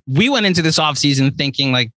we went into this offseason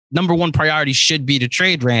thinking like number one priority should be to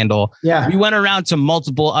trade Randall. Yeah. We went around to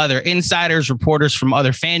multiple other insiders, reporters from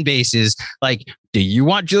other fan bases. Like, do you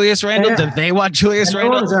want Julius Randle? Do they want Julius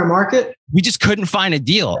Randle? Is there a market? We just couldn't find a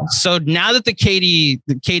deal. So now that the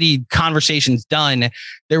KD conversation's done,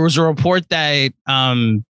 there was a report that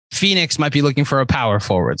Phoenix might be looking for a power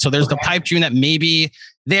forward. So there's the pipe dream that maybe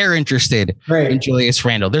they're interested in Julius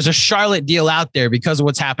Randle. There's a Charlotte deal out there because of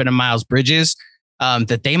what's happened to Miles Bridges.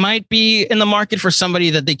 that they might be in the market for somebody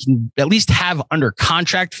that they can at least have under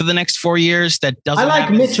contract for the next 4 years. That doesn't. I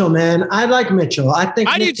like Mitchell, man. I like Mitchell. I think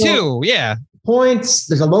I do too. Yeah. Points.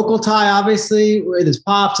 There's a local tie, obviously, where there's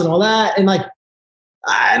pops and all that. And like,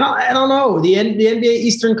 I don't know. The NBA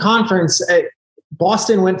Eastern Conference,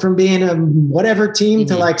 Boston went from being a whatever team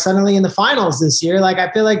to like suddenly in the finals this year. Like,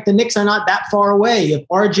 I feel like the Knicks are not that far away. If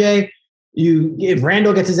RJ, if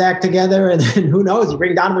Randall gets his act together, and then who knows, you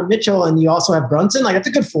bring Donovan Mitchell and you also have Brunson. Like, that's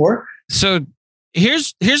a good 4. So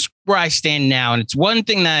here's where I stand now. And it's one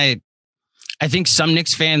thing that I think some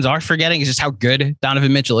Knicks fans are forgetting is just how good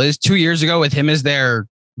Donovan Mitchell is. 2 years ago, with him as their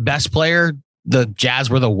best player, the Jazz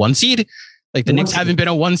were the 1 seed. Like the Knicks haven't been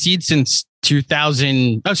a 1 seed since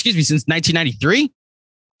 1993.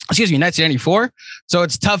 1994. So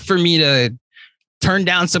it's tough for me to turn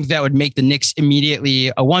down something that would make the Knicks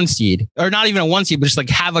immediately a 1 seed, or not even a 1 seed, but just like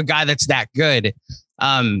have a guy that's that good.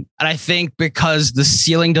 And I think because the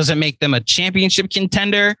ceiling doesn't make them a championship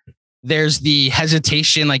contender, there's the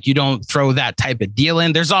hesitation, like you don't throw that type of deal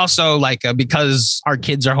in. There's also like, because our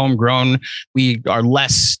kids are homegrown, we are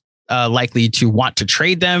less likely to want to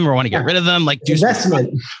trade them or want to get rid of them. Like Deuce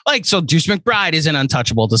McBride isn't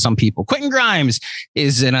untouchable to some people. Quentin Grimes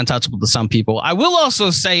isn't untouchable to some people. I will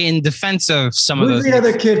also say in defense of some of those. Who's the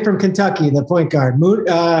other kid from Kentucky, the point guard? Who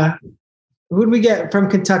did we get from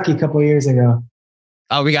Kentucky a couple of years ago?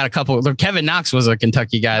 Oh, we got a couple. Kevin Knox was a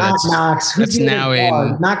Kentucky guy. Knox. That's now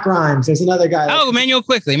in. Not Grimes. There's another guy. Emmanuel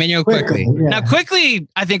Quickley. Yeah. Now, Quickley,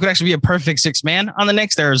 I think, would actually be a perfect 6 man on the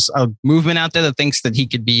Knicks. There's a movement out there that thinks that he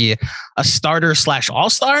could be a starter /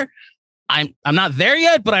 all-star. I'm not there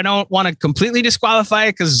yet, but I don't want to completely disqualify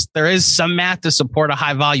it because there is some math to support a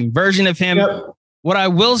high volume version of him. Yep. What I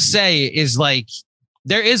will say is like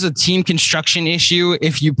there is a team construction issue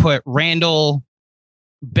if you put Randall,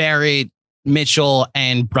 Barrett, Mitchell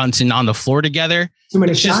and Brunson on the floor together. Too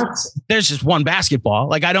many shots. There's just one basketball.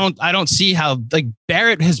 Like I don't see how, like,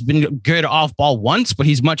 Barrett has been good off ball once, but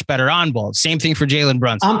he's much better on ball. Same thing for Jalen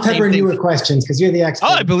Brunson. I'm peppering you with questions because you're the expert.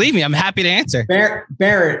 Oh, believe me, I'm happy to answer.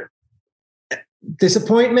 Barrett,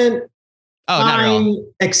 disappointment. Oh, not at all.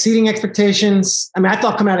 Exceeding expectations. I mean, I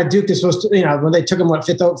thought coming out of Duke, this was, when they took him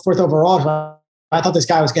 4th overall, I thought this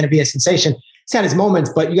guy was going to be a sensation. He's had his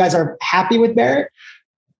moments, but you guys are happy with Barrett?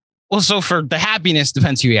 Well, so for the happiness,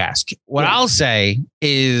 depends who you ask. What I'll say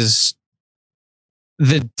is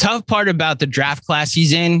the tough part about the draft class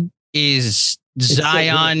he's in is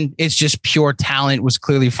Zion. It's just pure talent, was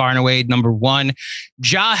clearly far and away number 1.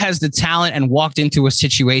 Ja has the talent and walked into a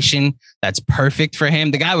situation that's perfect for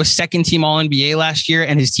him. The guy was 2nd team All NBA last year,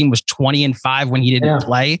 and his team was 20-5 when he didn't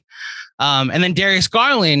play. And then Darius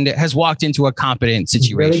Garland has walked into a competent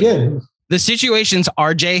situation. Really good. The situations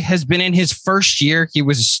RJ has been in his first year, he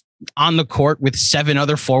was on the court with 7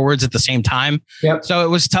 other forwards at the same time. Yep. So it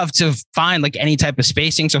was tough to find like any type of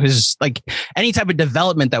spacing. So his like any type of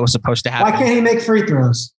development that was supposed to happen. Why can't he make free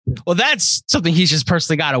throws? Well, that's something he's just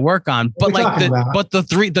personally got to work on. But like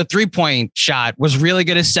the 3-point shot was really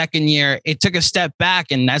good his 2nd year. It took a step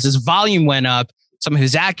back, and as his volume went up, some of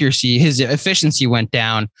his accuracy, his efficiency went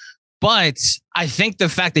down. But I think the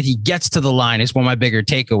fact that he gets to the line is one of my bigger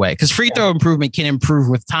takeaway, because free throw improvement can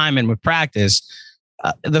improve with time and with practice.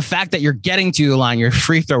 The fact that you're getting to the line, your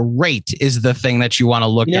free throw rate is the thing that you want to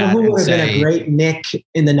look at. Who would have been a great Knick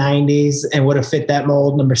in the 90s and would have fit that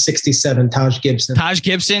mold? Number 67, Taj Gibson. Taj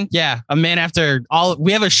Gibson, yeah, a man after all.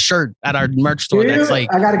 We have a shirt at our merch store that's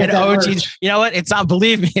like I gotta get that OG. merch. You know what? It's not.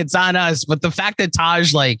 Believe me, it's on us. But the fact that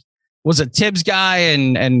Taj was a Tibbs guy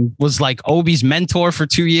and was like Obi's mentor for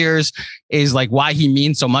 2 years is like why he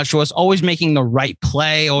means so much to us. Always making the right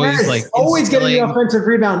play. Always getting the offensive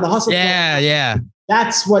rebound, the hustle. Yeah.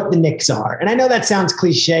 That's what the Knicks are. And I know that sounds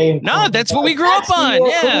cliche. No, that's what we grew up on.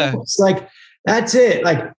 Yeah. It's like, that's it.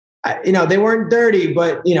 Like, they weren't dirty,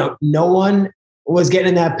 but, no one was getting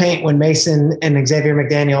in that paint when Mason and Xavier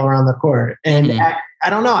McDaniel were on the court. And I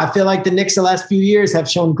don't know. I feel like the Knicks the last few years have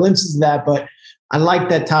shown glimpses of that, but I like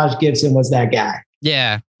that Taj Gibson was that guy.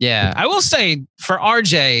 Yeah. I will say for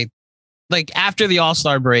RJ, like after the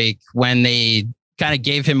All-Star break, when they kind of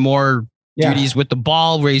gave him more duties with the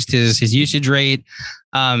ball, raised his usage rate.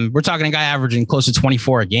 We're talking a guy averaging close to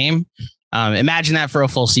 24 a game. Imagine that for a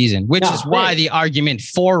full season, which is why the argument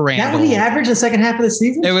for Randall. That what he averaged the second half of the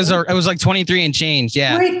season? It was like 23 and change.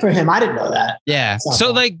 Yeah. Great for him. I didn't know that. Yeah.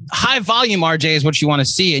 So like high volume RJ is what you want to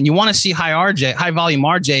see. And you want to see high volume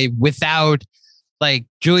RJ without like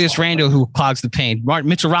Julius Randle, who clogs the paint.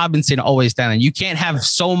 Mitchell Robinson always down. And you can't have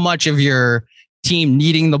so much of your team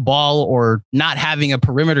needing the ball or not having a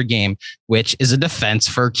perimeter game, which is a defense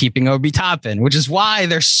for keeping Obi Toppin, which is why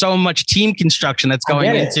there's so much team construction that's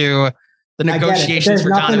going into the negotiations There's for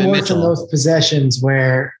nothing Donovan worse than Mitchell. those possessions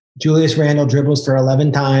where Julius Randle dribbles for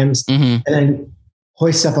 11 times and then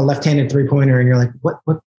hoists up a left-handed three-pointer, and you're like, what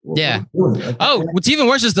Yeah. Like, What's even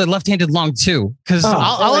worse is the left-handed long two. Because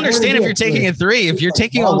I'll understand if you're taking a three. If you're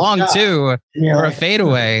taking a long two or a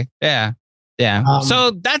fadeaway, yeah.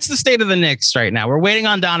 So that's the state of the Knicks right now. We're waiting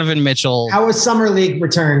on Donovan Mitchell. How was Summer League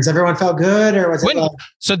returns? Everyone felt good, or was it?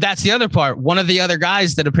 So that's the other part. One of the other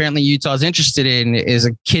guys that apparently Utah's interested in is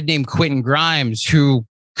a kid named Quentin Grimes, who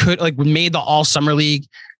made the All Summer League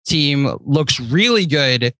team. Looks really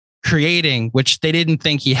good creating, which they didn't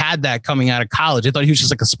think he had that coming out of college. They thought he was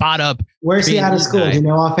just like a spot up. Where's he out of school? Do you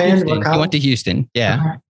know offhand? He went to Houston.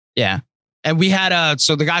 Yeah. Yeah. And we had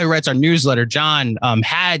so the guy who writes our newsletter, John,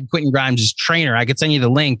 had Quentin Grimes as trainer. I could send you the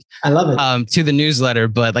link. I love it. To the newsletter,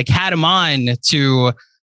 but had him on to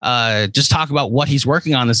just talk about what he's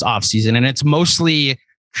working on this offseason. And it's mostly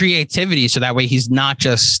creativity. So that way he's not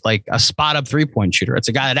just like a spot up 3-point shooter. It's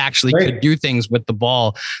a guy that actually could do things with the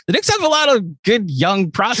ball. The Knicks have a lot of good young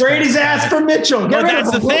prospects. Trade his ass for Mitchell. But that's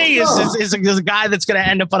the thing is a guy that's going to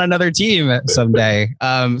end up on another team someday.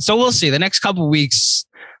 So we'll see. The next couple of weeks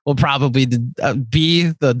will probably be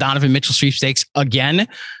the Donovan Mitchell sweepstakes again.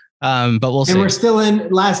 But we'll see. And we're still in.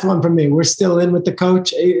 Last one from me. We're still in with the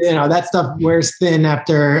coach. You know, that stuff wears thin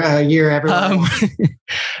after a year. Everyone.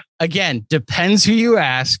 Again, depends who you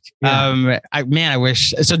ask. Yeah. I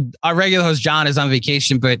wish. So our regular host John is on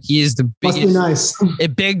vacation, but he is the biggest. Must be nice.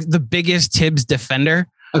 The biggest Tibbs defender.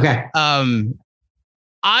 Okay.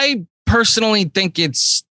 I personally think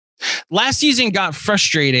last season got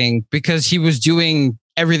frustrating because he was doing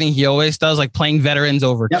everything he always does, like playing veterans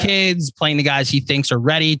over kids, playing the guys he thinks are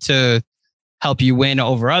ready to help you win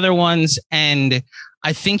over other ones. And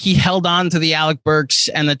I think he held on to the Alec Burks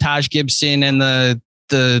and the Taj Gibson and the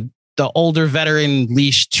older veteran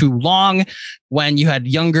leash too long when you had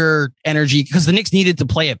younger energy, because the Knicks needed to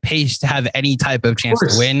play at pace to have any type of chance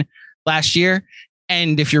to win last year.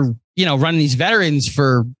 And if you're, running these veterans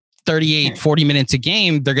for 38, 40 minutes a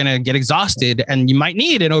game, they're going to get exhausted, and you might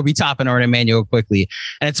need an Obi Toppin or an Emmanuel quickly.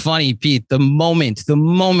 And it's funny, Pete, the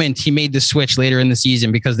moment he made the switch later in the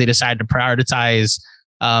season, because they decided to prioritize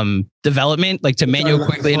development, like to Emmanuel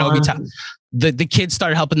quickly and Obi Toppin, the kids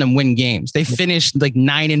started helping them win games. They finished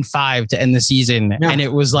 9-5 to end the season. Yeah. And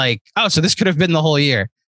it was like, oh, so this could have been the whole year.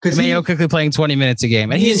 Because Emmanuel quickly playing 20 minutes a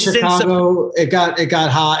game. And he's in Chicago, it got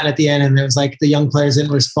hot, and at the end, and there was the young players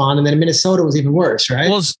didn't respond, and then Minnesota was even worse, right?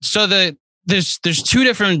 Well, so there's two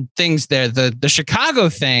different things there. The Chicago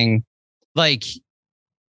thing,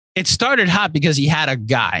 it started hot because he had a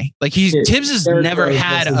guy. Tibbs has never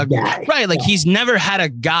had a guy, right? He's never had a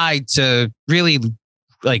guy to really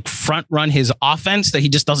front run his offense, that he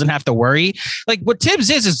just doesn't have to worry. What Tibbs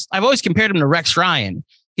is I've always compared him to Rex Ryan.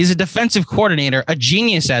 He's a defensive coordinator, a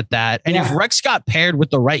genius at that. And if Rex got paired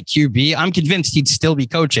with the right QB, I'm convinced he'd still be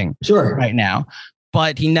coaching right now.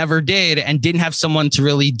 But he never did, and didn't have someone to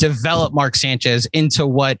really develop Mark Sanchez into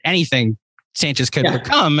what anything Sanchez could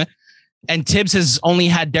become. And Tibbs has only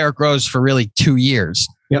had Derrick Rose for really 2 years.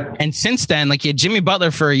 Yep. And since then, he had Jimmy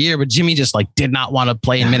Butler for a year, but Jimmy just did not want to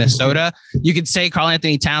play in Minnesota. You could say Karl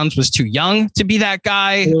Anthony Towns was too young to be that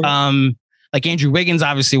guy. Yeah. Andrew Wiggins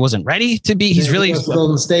obviously wasn't ready to be. He's really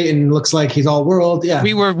Golden State and looks like he's all world. Yeah,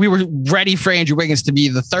 we were ready for Andrew Wiggins to be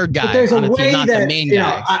the third guy. But there's on a the way team, not that the main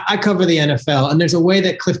guy. I cover the NFL, and there's a way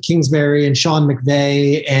that Cliff Kingsbury and Sean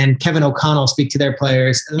McVay and Kevin O'Connell speak to their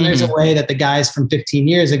players, and there's a way that the guys from 15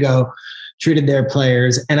 years ago treated their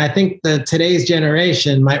players. And I think that today's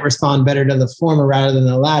generation might respond better to the former rather than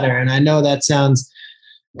the latter. And I know that sounds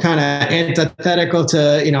kind of antithetical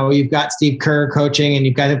to you've got Steve Kerr coaching, and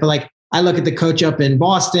you've got it, but I look at the coach up in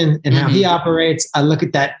Boston and how he operates. I look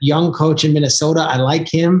at that young coach in Minnesota. I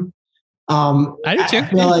like him. I do too. I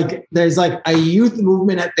feel like there's a youth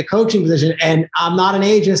movement at the coaching position, and I'm not an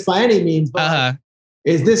ageist by any means, but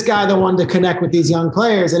is this guy the one to connect with these young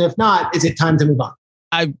players? And if not, is it time to move on?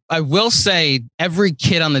 I will say every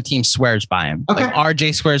kid on the team swears by him. Okay.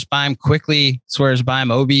 RJ swears by him. Quickly swears by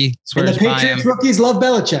him. Obi swears by him. And the Patriots rookies love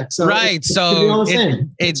Belichick. So right.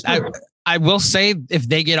 I will say if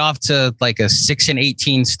they get off to a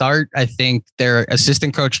 6-18 start, I think their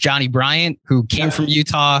assistant coach, Johnny Bryant, who came from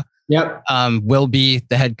Utah, will be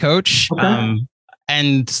the head coach. Okay.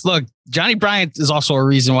 And look, Johnny Bryant is also a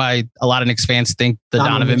reason why a lot of Knicks fans think the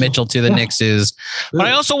Donovan Mitchell to the Knicks is. But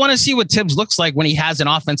I also want to see what Tibbs looks like when he has an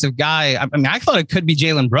offensive guy. I mean, I thought it could be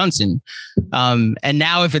Jalen Brunson. And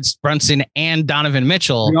now if it's Brunson and Donovan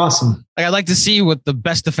Mitchell, pretty awesome. I'd like to see what the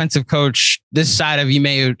best defensive coach this side of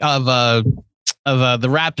the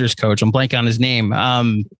Raptors coach. I'm blanking on his name.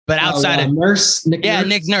 But outside of Nurse,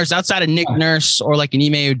 Nick Nurse, outside of Nick Nurse or an Ime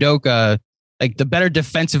Udoka, like the better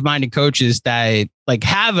defensive minded coaches that like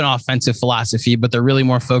have an offensive philosophy, but they're really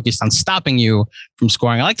more focused on stopping you from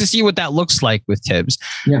scoring. I like to see what that looks like with Tibbs.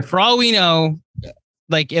 Yeah. For all we know,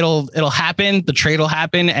 like it'll happen. The trade will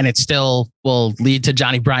happen, and it still will lead to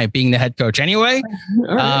Johnny Bryant being the head coach anyway.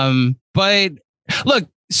 Right. But look,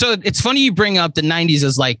 so it's funny you bring up the 90s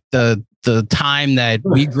as like the time that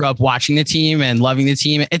we grew up watching the team and loving the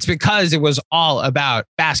team. It's because it was all about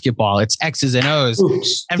basketball. It's X's and O's.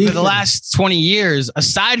 And for the last 20 years,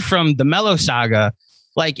 aside from the Melo saga,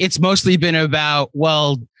 like it's mostly been about,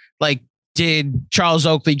 well, like, did Charles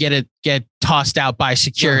Oakley get tossed out by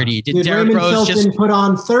security? Did Derrick Rose just put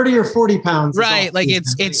on 30 or 40 pounds? Right. Like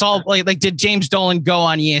it's all like did James Dolan go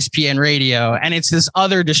on ESPN radio? And it's this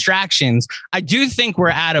other distractions. I do think we're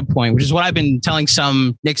at a point, which is what I've been telling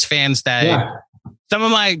some Knicks fans that some of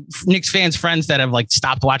my Knicks fans friends that have like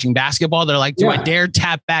stopped watching basketball. They're like, do I dare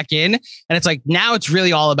tap back in? And it's like, now it's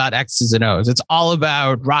really all about X's and O's. It's all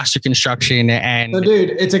about roster construction and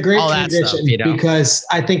dude, it's a great transition stuff, you know? Because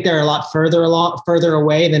I think they're a lot further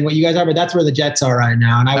away than what you guys are, but that's where the Jets are right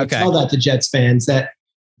now. And I would tell that to Jets fans that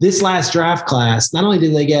this last draft class, not only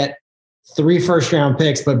did they get 3 first-round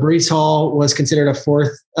picks, but Breece Hall was considered a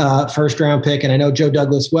 4th first-round pick. And I know Joe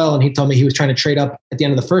Douglas well, and he told me he was trying to trade up at the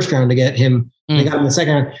end of the first round to get him. They got him in the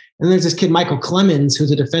second round. And there's this kid, Michael Clemens, who's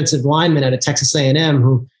a defensive lineman out of Texas A&M,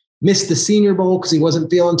 who missed the Senior Bowl because he wasn't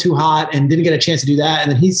feeling too hot and didn't get a chance to do that. And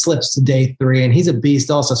then he slips to day 3, and he's a beast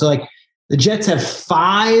also. So, like, the Jets have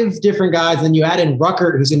 5 different guys. And then you add in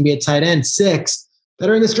Ruckert, who's going to be a tight end, 6, that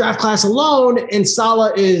are in this draft class alone. And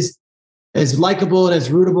Saleh is as likable and as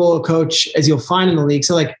rootable a coach as you'll find in the league.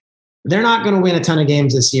 So, like, they're not going to win a ton of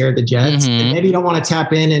games this year, the Jets. And maybe you don't want to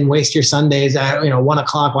tap in and waste your Sundays at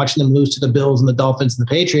 1:00 watching them lose to the Bills and the Dolphins and the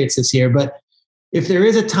Patriots this year. But if there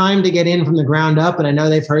is a time to get in from the ground up, and I know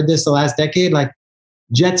they've heard this the last decade, like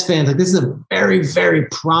Jets fans, like this is a very, very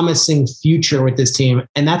promising future with this team.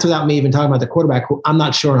 And that's without me even talking about the quarterback, who I'm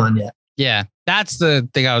not sure on yet. Yeah, that's the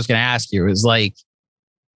thing I was going to ask you is like,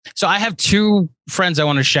 so I have 2 friends I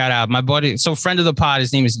want to shout out. My buddy, so friend of the pod,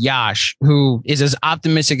 his name is Yash, who is as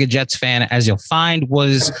optimistic a Jets fan as you'll find,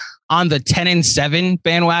 was on the 10-7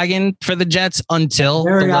 bandwagon for the Jets until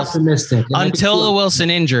the Wilson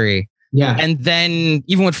injury. Yeah. And then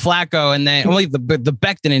even with Flacco and then only the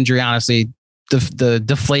Becton injury, honestly, the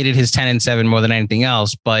deflated his 10-7 more than anything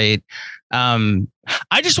else. But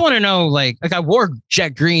I just want to know, like I wore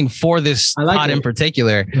jet green for this pod in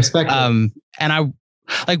particular. And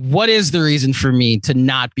what is the reason for me to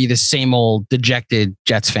not be the same old dejected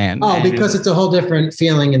Jets fan? Oh, because it's a whole different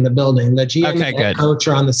feeling in the building. The GM and the coach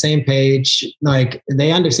are on the same page. Like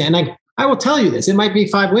they understand. Like I will tell you this, it might be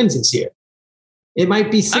 5 wins this year. It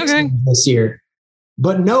might be 6 wins this year.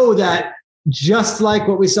 But know that just like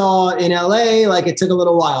what we saw in LA, like it took a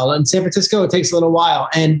little while. In San Francisco, it takes a little while.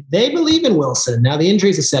 And they believe in Wilson. Now the injury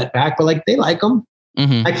is a setback, but like they like him.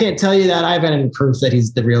 I can't tell you that I have any proof that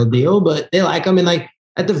he's the real deal, but they like him. And like,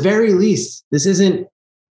 at the very least, this isn't,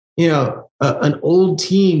 an old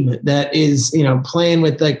team that is, playing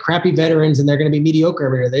with like crappy veterans and they're going to be mediocre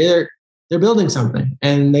every year. They're building something,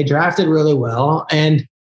 and they drafted really well. And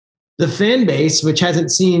the fan base, which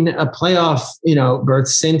hasn't seen a playoff, berth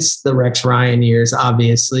since the Rex Ryan years,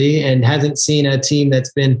 obviously, and hasn't seen a team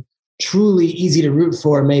that's been truly easy to root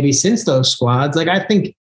for maybe since those squads. Like, I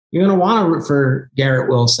think you're going to want to root for Garrett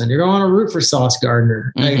Wilson. You're going to want to root for Sauce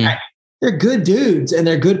Gardner. They're good dudes and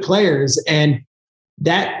they're good players. And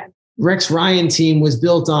that Rex Ryan team was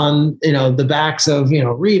built on, the backs of,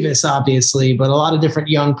 Revis, obviously, but a lot of different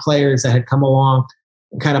young players that had come along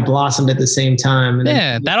and kind of blossomed at the same time. And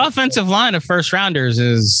that offensive line of first rounders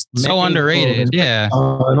is so underrated. And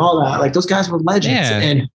all that. Like those guys were legends. Yeah.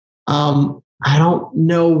 And I don't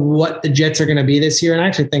know what the Jets are going to be this year. And I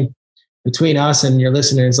actually think between us and your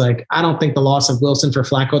listeners, like, I don't think the loss of Wilson for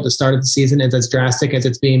Flacco at the start of the season is as drastic as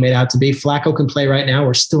it's being made out to be. Flacco can play right now.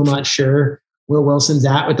 We're still not sure where Wilson's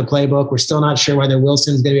at with the playbook. We're still not sure whether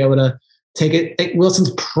Wilson's going to be able to take it.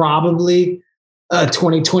 Wilson's probably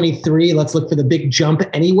 2023. Let's look for the big jump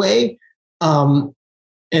anyway.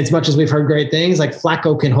 As much as we've heard great things, like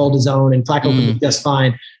Flacco can hold his own and Flacco can be just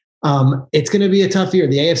fine. It's going to be a tough year.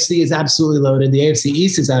 The AFC is absolutely loaded. The AFC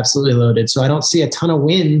East is absolutely loaded. So I don't see a ton of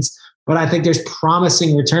wins, but I think there's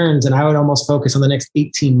promising returns, and I would almost focus on the next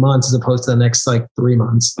 18 months as opposed to the next 3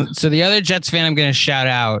 months. So the other Jets fan I'm going to shout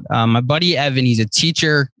out, my buddy Evan, he's a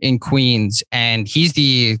teacher in Queens, and he's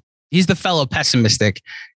the fellow pessimistic.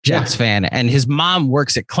 Jets fan, and his mom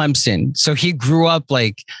works at Clemson. So he grew up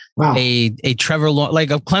like a Trevor Lawrence,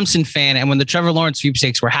 like a Clemson fan. And when the Trevor Lawrence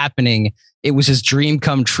sweepstakes were happening, it was his dream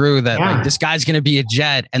come true that like this guy's going to be a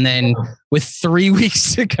Jet. And then with 3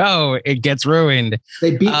 weeks to go, it gets ruined.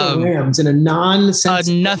 They beat the Rams in a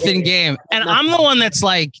nothing game. And I'm the one that's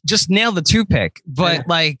like, just nail the 2 pick. But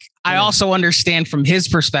like, I also understand from his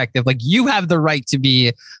perspective, like you have the right to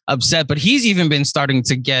be upset, but he's even been starting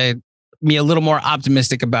to get me a little more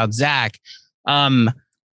optimistic about Zach.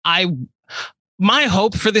 My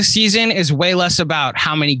hope for this season is way less about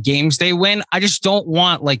how many games they win. I just don't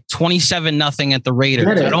want like 27-0 at the Raiders.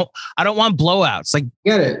 I don't want blowouts. Like,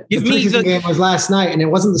 get it. The preseason game was last night, and it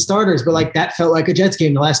wasn't the starters, but like that felt like a Jets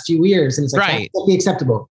game the last few years, and it's like that can't be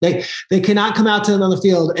acceptable. They cannot come out to another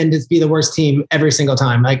field and just be the worst team every single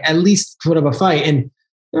time. Like at least put up a fight. And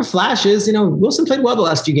there are flashes. You know, Wilson played well the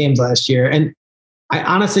last few games last year, and I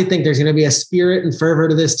honestly think there's going to be a spirit and fervor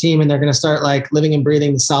to this team, and they're going to start like living and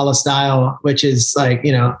breathing the Saleh style, which is like,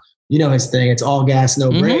 you know his thing. It's all gas, no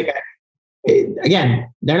break. Again,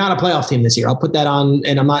 they're not a playoff team this year. I'll put that on,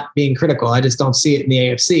 and I'm not being critical. I just don't see it in the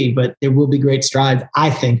AFC, but there will be great strides, I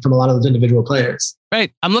think, from a lot of those individual players.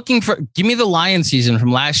 Right. I'm looking for, give me the Lions season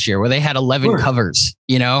from last year where they had 11 covers,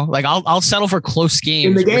 you know, like I'll settle for close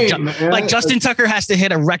games. In the game, like Justin Tucker has to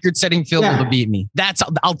hit a record setting field goal to beat me.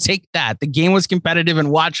 I'll take that. The game was competitive and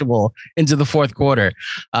watchable into the fourth quarter.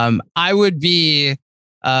 I would be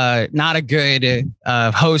not a good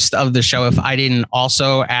host of the show if I didn't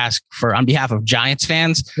also ask for, on behalf of Giants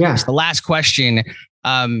fans, the last question.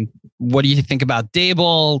 What do you think about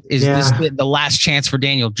Dable? Is this the last chance for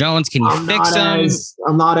Daniel Jones? Can you fix him?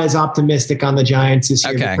 I'm not as optimistic on the Giants this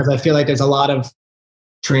year because I feel like there's a lot of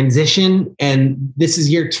transition, and this is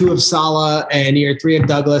year 2 of Saleh and year 3 of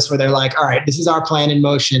Douglas, where they're like, all right, this is our plan in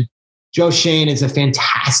motion. Joe Schoen is a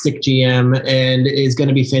fantastic GM and is going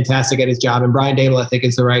to be fantastic at his job. And Brian Dable, I think,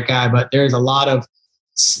 is the right guy, but there's a lot of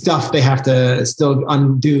stuff they have to still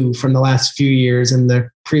undo from the last few years and the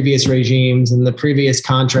previous regimes and the previous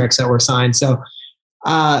contracts that were signed. So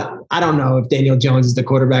I don't know if Daniel Jones is the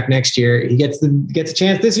quarterback next year. He gets a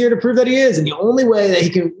chance this year to prove that he is. And the only way that he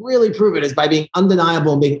can really prove it is by being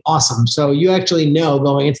undeniable and being awesome. So you actually know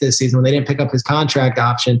going into this season when they didn't pick up his contract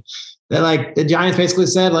option, that like the Giants basically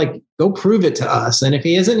said, like, go prove it to us. And if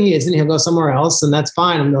he isn't, he'll go somewhere else, and that's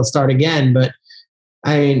fine. And they'll start again. But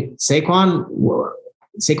I mean,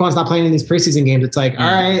 Saquon's not playing in these preseason games. It's like,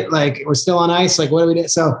 all right, like we're still on ice. Like, what do we do?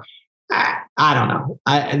 So I don't know.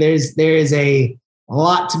 There is a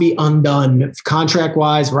lot to be undone contract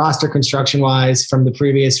wise, roster construction wise from the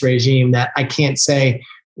previous regime that I can't say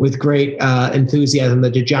with great enthusiasm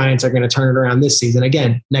that the Giants are going to turn it around this season.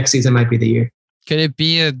 Again, next season might be the year. Could it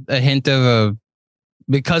be a hint of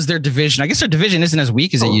because their division, I guess their division isn't as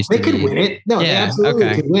weak as it used to be. They could win it. No, they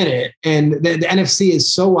absolutely could win it. And the NFC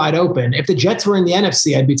is so wide open. If the Jets were in the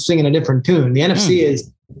NFC, I'd be singing a different tune. The NFC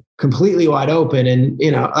is completely wide open. And,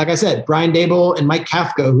 you know, like I said, Brian Dable and Mike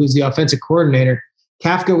Kafka, who's the offensive coordinator.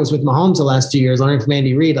 Kafka was with Mahomes the last 2 years, learning from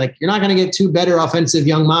Andy Reid. Like, you're not going to get 2 better offensive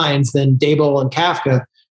young minds than Dable and Kafka.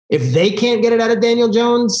 If they can't get it out of Daniel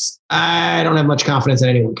Jones, I don't have much confidence that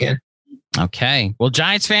anyone can. Okay. Well,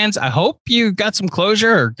 Giants fans, I hope you got some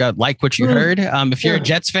closure or like what you heard. If you're a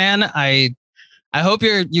Jets fan, I hope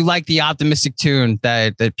you like the optimistic tune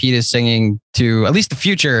that Pete is singing to at least the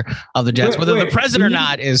future of the Jets, whether the present or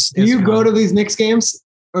not is. Do you go to these Knicks games?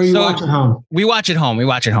 Or you watch at home? We watch at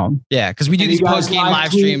home. Yeah, because we do these post-game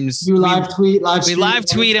live streams. You live tweet, We live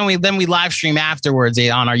tweet, and we live stream afterwards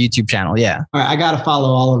on our YouTube channel. Yeah. All right, I got to follow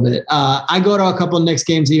all of it. I go to a couple of Knicks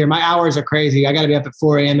games a year. My hours are crazy. I got to be up at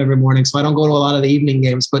 4 a.m. every morning, so I don't go to a lot of the evening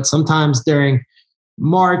games. But sometimes during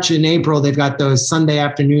March and April, they've got those Sunday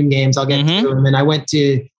afternoon games. I'll get to them. And I went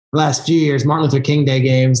to the last few years Martin Luther King Day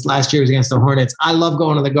games. Last year was against the Hornets. I love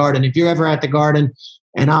going to the Garden. If you're ever at the Garden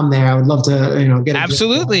and I'm there, I would love to, get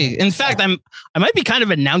absolutely. In fact, I might be kind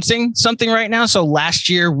of announcing something right now. So last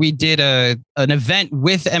year we did an event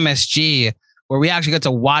with MSG where we actually got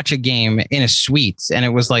to watch a game in a suite, and it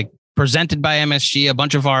was like presented by MSG, a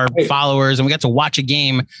bunch of our followers, and we got to watch a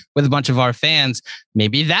game with a bunch of our fans.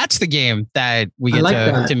 Maybe that's the game that we get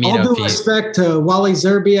to meet up. All due respect to Wally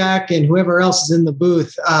Zerbiak and whoever else is in the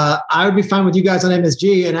booth, I would be fine with you guys on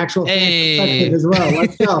MSG and actual perspective as well.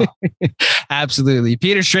 Let's go. Absolutely.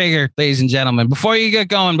 Peter Schrager, ladies and gentlemen. Before you get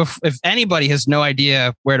going, if anybody has no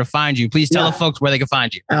idea where to find you, please tell the folks where they can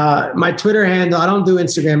find you. My Twitter handle, I don't do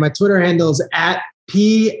Instagram. My Twitter handle is at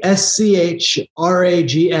PSCHRAGS.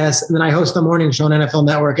 And then I host the morning show on NFL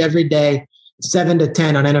Network every day, 7 to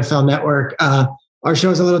 10 on NFL Network. Our show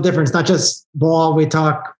is a little different. It's not just ball. We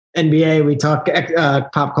talk NBA, we talk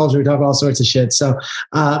pop culture, we talk all sorts of shit. So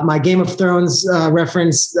my Game of Thrones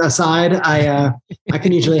reference aside, I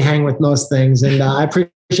can usually hang with most things, and I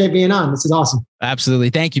appreciate being on. This is awesome. Absolutely.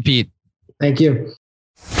 Thank you, Pete. Thank you.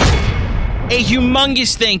 A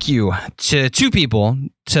humongous thank you to two people,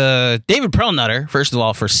 to David Perlmutter, first of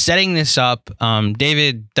all, for setting this up.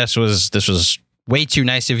 David, this was way too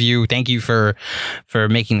nice of you. Thank you for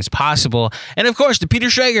making this possible. And of course, to Peter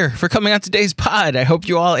Schrager for coming on today's pod. I hope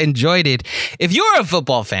you all enjoyed it. If you're a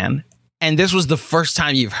football fan and this was the first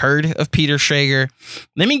time you've heard of Peter Schrager,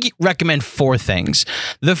 let me recommend 4 things.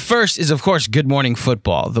 The first is, of course, Good Morning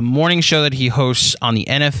Football, the morning show that he hosts on the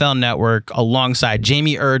NFL Network alongside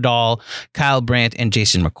Jamie Erdahl, Kyle Brandt, and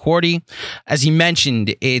Jason McCourty. As he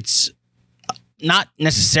mentioned, it's not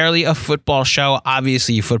necessarily a football show.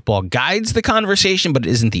 Obviously, football guides the conversation, but it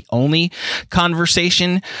isn't the only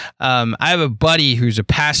conversation. I have a buddy who's a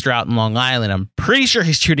pastor out in Long Island. I'm pretty sure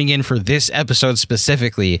he's tuning in for this episode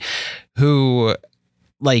specifically, who,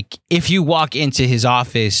 like, if you walk into his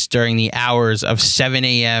office during the hours of 7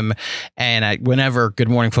 a.m. and whenever Good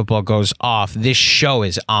Morning Football goes off, this show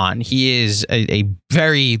is on. He is a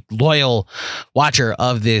very loyal watcher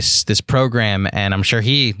of this program, and I'm sure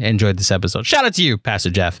he enjoyed this episode. Shout out to you, Pastor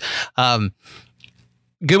Jeff.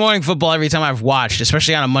 Good Morning Football, every time I've watched,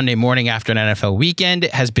 especially on a Monday morning after an NFL weekend,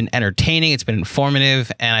 has been entertaining. It's been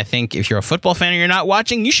informative. And I think if you're a football fan and you're not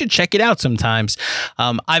watching, you should check it out sometimes.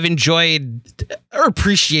 I've enjoyed or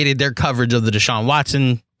appreciated their coverage of the Deshaun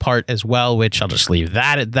Watson part as well, which I'll just leave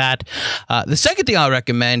that at that. The second thing I'll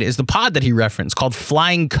recommend is the pod that he referenced called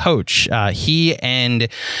Flying Coach. He and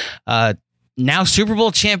now Super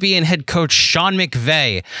Bowl champion head coach Sean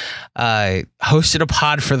McVay hosted a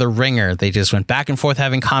pod for The Ringer. They just went back and forth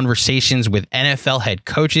having conversations with NFL head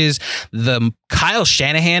coaches. The Kyle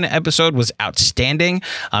Shanahan episode was outstanding.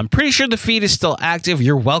 I'm pretty sure the feed is still active.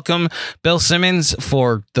 You're welcome, Bill Simmons,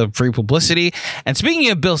 for the free publicity. And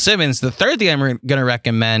speaking of Bill Simmons, the third thing I'm going to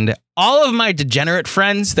recommend, all of my degenerate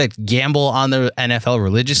friends that gamble on the NFL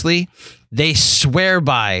religiously, they swear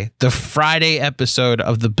by the Friday episode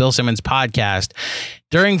of the Bill Simmons podcast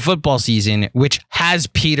during football season, which has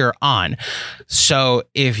Peter on. So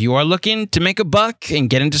if you are looking to make a buck and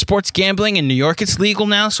get into sports gambling, in New York it's legal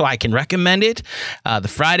now, so I can recommend it. The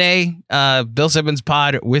Friday Bill Simmons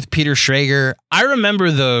pod with Peter Schrager. I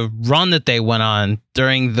remember the run that they went on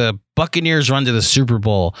during the Buccaneers run to the Super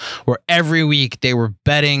Bowl, where every week they were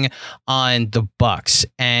betting on the Bucs,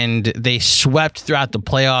 and they swept throughout the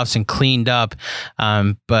playoffs and cleaned up.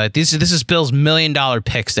 But this is Bill's $1 million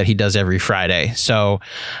picks that he does every Friday. So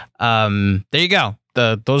there you go.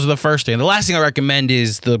 Those are the first thing. The last thing I recommend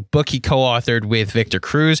is the book he co-authored with Victor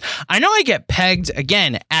Cruz. I know I get pegged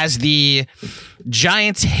again as the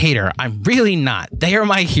Giants hater. I'm really not. They are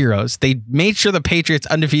my heroes. They made sure the Patriots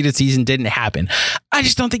undefeated season didn't happen. I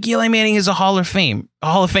just don't think Eli Manning is a Hall of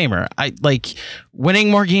Famer. I like winning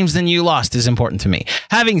more games than you lost is important to me.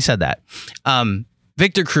 Having said that,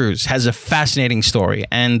 Victor Cruz has a fascinating story,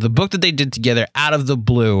 and the book that they did together, Out of the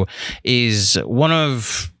Blue, is one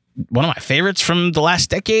of my favorites from the last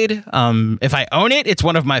decade. If I own it, it's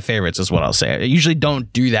one of my favorites, is what I'll say. I usually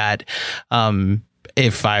don't do that.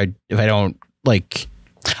 If I don't like,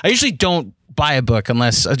 I usually don't buy a book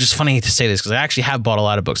unless, it's just funny to say this because I actually have bought a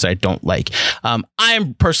lot of books that I don't like.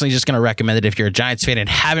 I'm personally just going to recommend it if you're a Giants fan and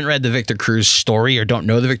haven't read the Victor Cruz story or don't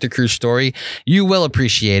know the Victor Cruz story, you will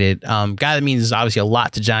appreciate it. Guy that means obviously a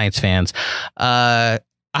lot to Giants fans.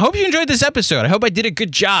 I hope you enjoyed this episode. I hope I did a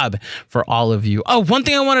good job for all of you. Oh, one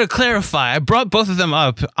thing I wanted to clarify. I brought both of them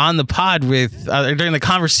up on the pod with during the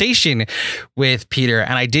conversation with Peter,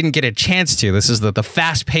 and I didn't get a chance to. This is the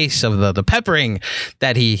fast pace of the peppering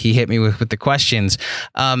that he hit me with the questions.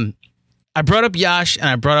 I brought up Yash and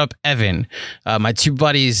I brought up Evan, my two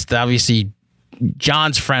buddies, obviously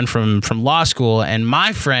John's friend from law school and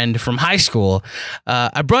my friend from high school.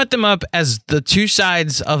 I brought them up as the two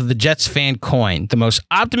sides of the Jets fan coin, the most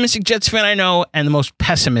optimistic Jets fan I know and the most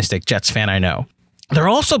pessimistic Jets fan I know. They're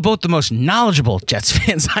also both the most knowledgeable Jets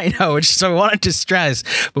fans I know, so I wanted to stress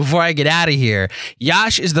before I get out of here.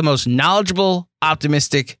 Yash is the most knowledgeable,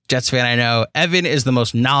 optimistic Jets fan I know. Evan is the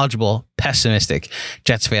most knowledgeable, pessimistic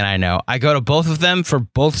Jets fan I know. I go to both of them for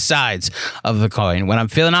both sides of the coin. When I'm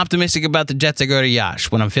feeling optimistic about the Jets, I go to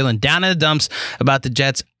Yash. When I'm feeling down in the dumps about the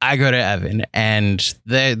Jets, I go to Evan. And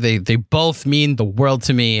they both mean the world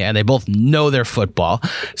to me, and they both know their football.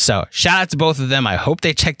 So shout out to both of them. I hope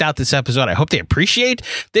they checked out this episode. I hope they appreciate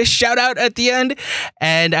this shout out at the end.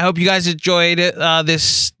 And I hope you guys enjoyed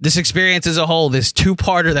this experience as a whole, this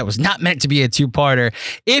two-parter that was not meant to be a two-parter.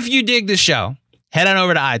 If you dig the show, head on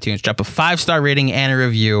over to iTunes, drop a 5-star rating and a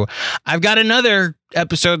review. I've got another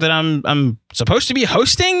episode that I'm supposed to be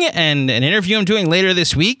hosting and an interview I'm doing later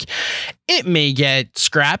this week. It may get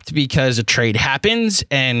scrapped because a trade happens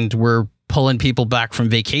and we're pulling people back from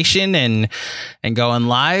vacation and going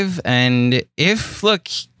live. And it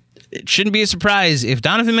shouldn't be a surprise if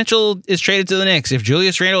Donovan Mitchell is traded to the Knicks, if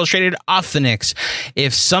Julius Randle is traded off the Knicks,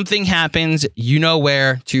 if something happens, you know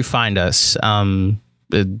where to find us.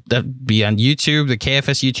 That'd be on YouTube, the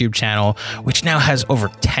KFS YouTube channel, which now has over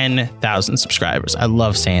 10,000 subscribers. I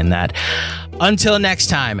love saying that. Until next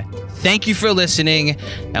time, thank you for listening,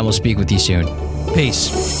 and we'll speak with you soon.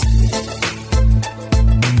 Peace.